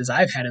experiences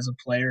I've had as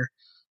a player,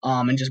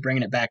 and just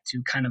bringing it back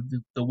to kind of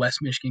the West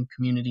Michigan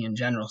community in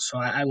general. So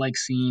I like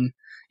seeing,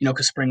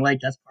 because Spring Lake,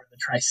 that's part of the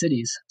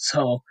Tri-Cities.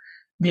 So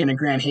being a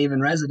Grand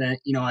Haven resident,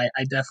 I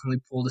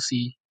definitely pull to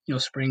see,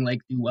 Spring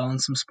Lake do well in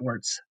some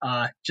sports.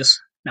 Just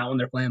not when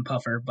they're playing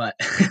Puffer, but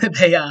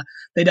they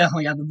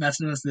definitely got the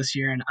best of us this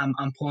year, and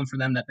I'm pulling for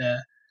them that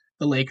the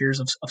Lakers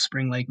of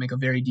Spring Lake make a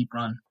very deep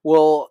run.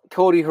 Well,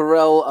 Kody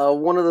Harrell,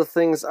 one of the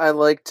things I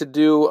like to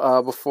do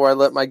before I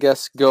let my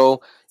guests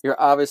go, you're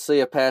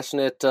obviously a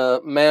passionate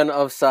man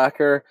of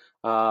soccer,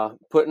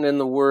 putting in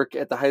the work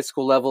at the high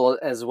school level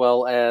as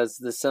well as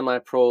the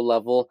semi-pro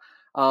level.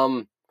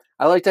 I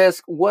like to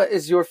ask, what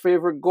is your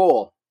favorite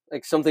goal?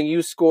 Like something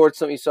you scored,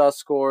 something you saw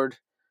scored,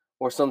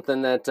 or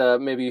something that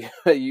maybe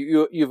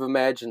you've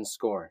imagined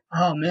scoring?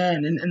 Oh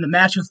man, in the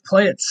match of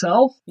play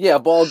itself? Yeah,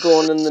 ball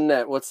going in the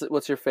net.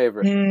 What's your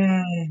favorite?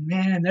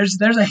 Man, there's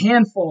a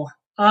handful.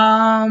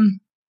 I'm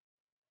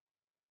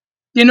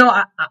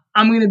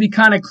going to be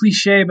kind of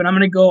cliche, but I'm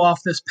going to go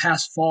off this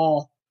past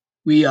fall.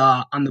 We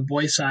on the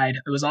boys' side,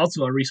 it was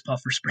also a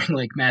Reeths-Puffer Spring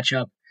Lake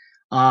matchup,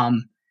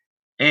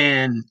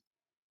 and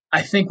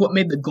I think what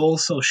made the goal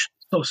so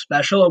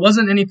special, it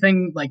wasn't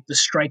anything like the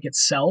strike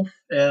itself.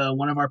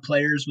 One of our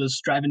players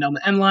was driving down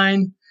the end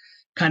line,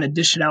 kind of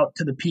dished it out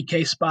to the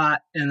PK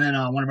spot, and then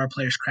one of our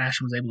players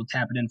crashed and was able to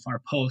tap it in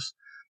far post.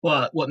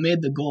 But what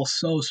made the goal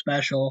so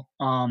special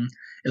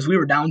is we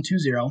were down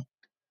 2-0.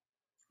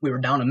 We were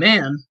down a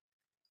man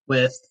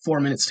with 4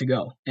 minutes to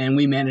go, and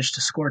we managed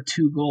to score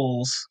 2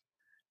 goals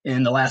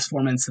in the last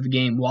 4 minutes of the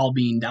game while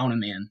being down a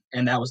man,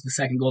 and that was the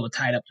second goal to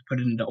tie it up to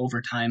put it into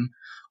overtime.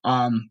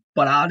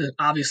 But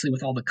obviously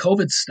with all the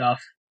COVID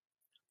stuff,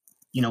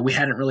 we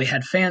hadn't really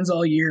had fans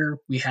all year.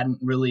 We hadn't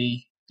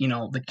really,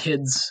 the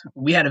kids,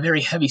 we had a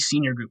very heavy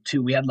senior group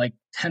too. We had like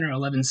 10 or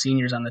 11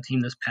 seniors on the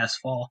team this past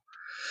fall.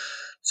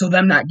 So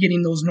them not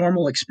getting those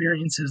normal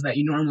experiences that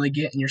you normally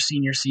get in your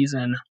senior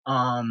season.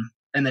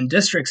 And then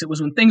districts, it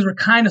was when things were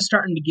kind of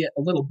starting to get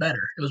a little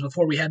better. It was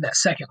before we had that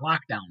second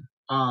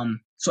lockdown.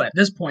 So at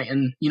this point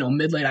in,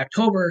 mid-late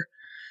October,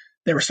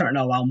 they were starting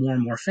to allow more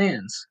and more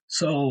fans.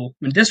 So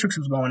when districts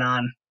was going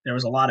on, there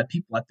was a lot of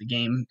people at the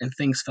game and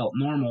things felt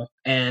normal.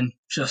 And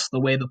just the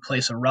way the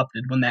place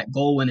erupted when that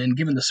goal went in,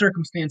 given the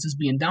circumstances,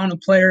 being down a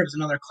player, it was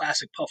another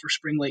classic Puffer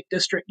Spring Lake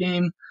District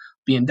game,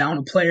 being down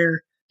a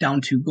player, down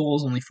 2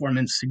 goals, only 4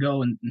 minutes to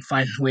go, and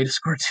finding a way to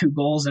score 2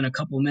 goals in a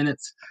couple of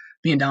minutes,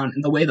 being down,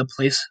 and the way the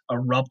place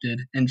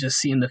erupted and just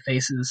seeing the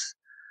faces,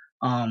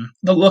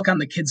 the look on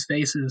the kids'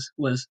 faces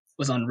was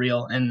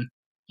unreal. And,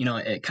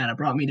 it kind of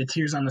brought me to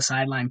tears on the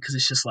sideline because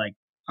it's just like,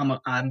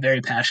 I'm very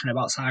passionate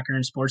about soccer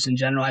and sports in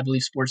general. I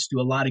believe sports do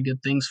a lot of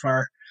good things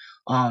for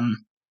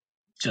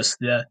just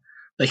the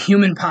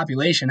human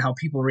population, how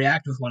people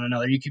react with one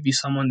another. You could be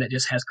someone that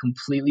just has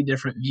completely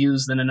different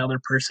views than another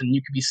person.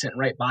 You could be sitting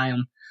right by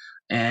them,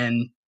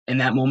 and in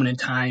that moment in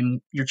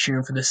time, you're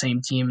cheering for the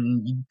same team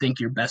and you think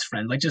you're best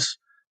friend. Like, just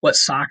what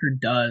soccer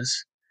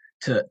does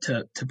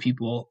to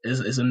people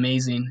is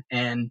amazing.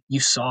 And you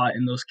saw it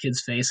in those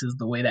kids' faces,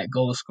 the way that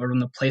goal was scored when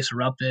the place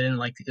erupted, and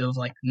like it was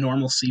like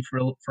normalcy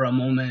for a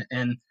moment,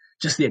 and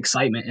just the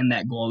excitement in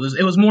that goal.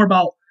 It was more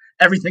about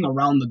everything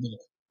around the goal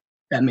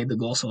that made the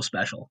goal so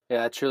special.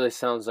 Yeah, it truly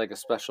sounds like a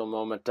special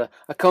moment.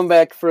 A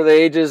comeback for the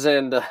ages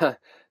and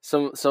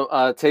some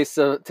taste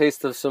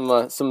of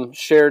some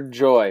shared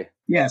joy.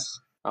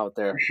 Yes, out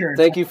there. For sure.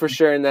 Thank you for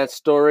sharing that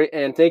story,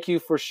 and thank you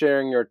for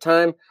sharing your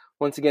time.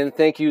 Once again,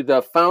 thank you, the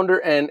founder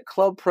and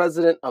club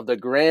president of the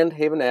Grand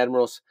Haven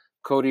Admirals,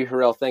 Kody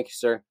Harrell. Thank you,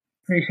 sir.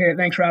 Appreciate it.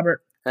 Thanks,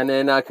 Robert. And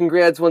then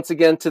congrats once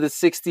again to the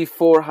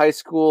 64 high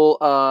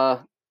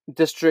school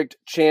district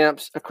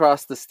champs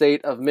across the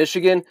state of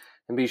Michigan.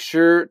 And be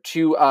sure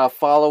to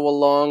follow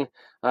along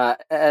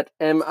at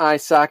MI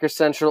Soccer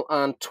Central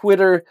on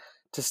Twitter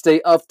to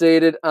stay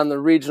updated on the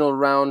regional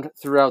round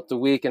throughout the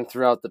week and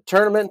throughout the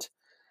tournament.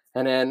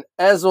 And then,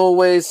 as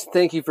always,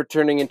 thank you for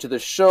tuning into the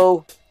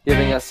show,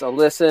 giving us a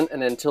listen.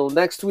 And until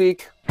next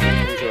week,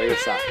 enjoy your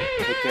soccer.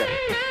 Take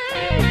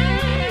care.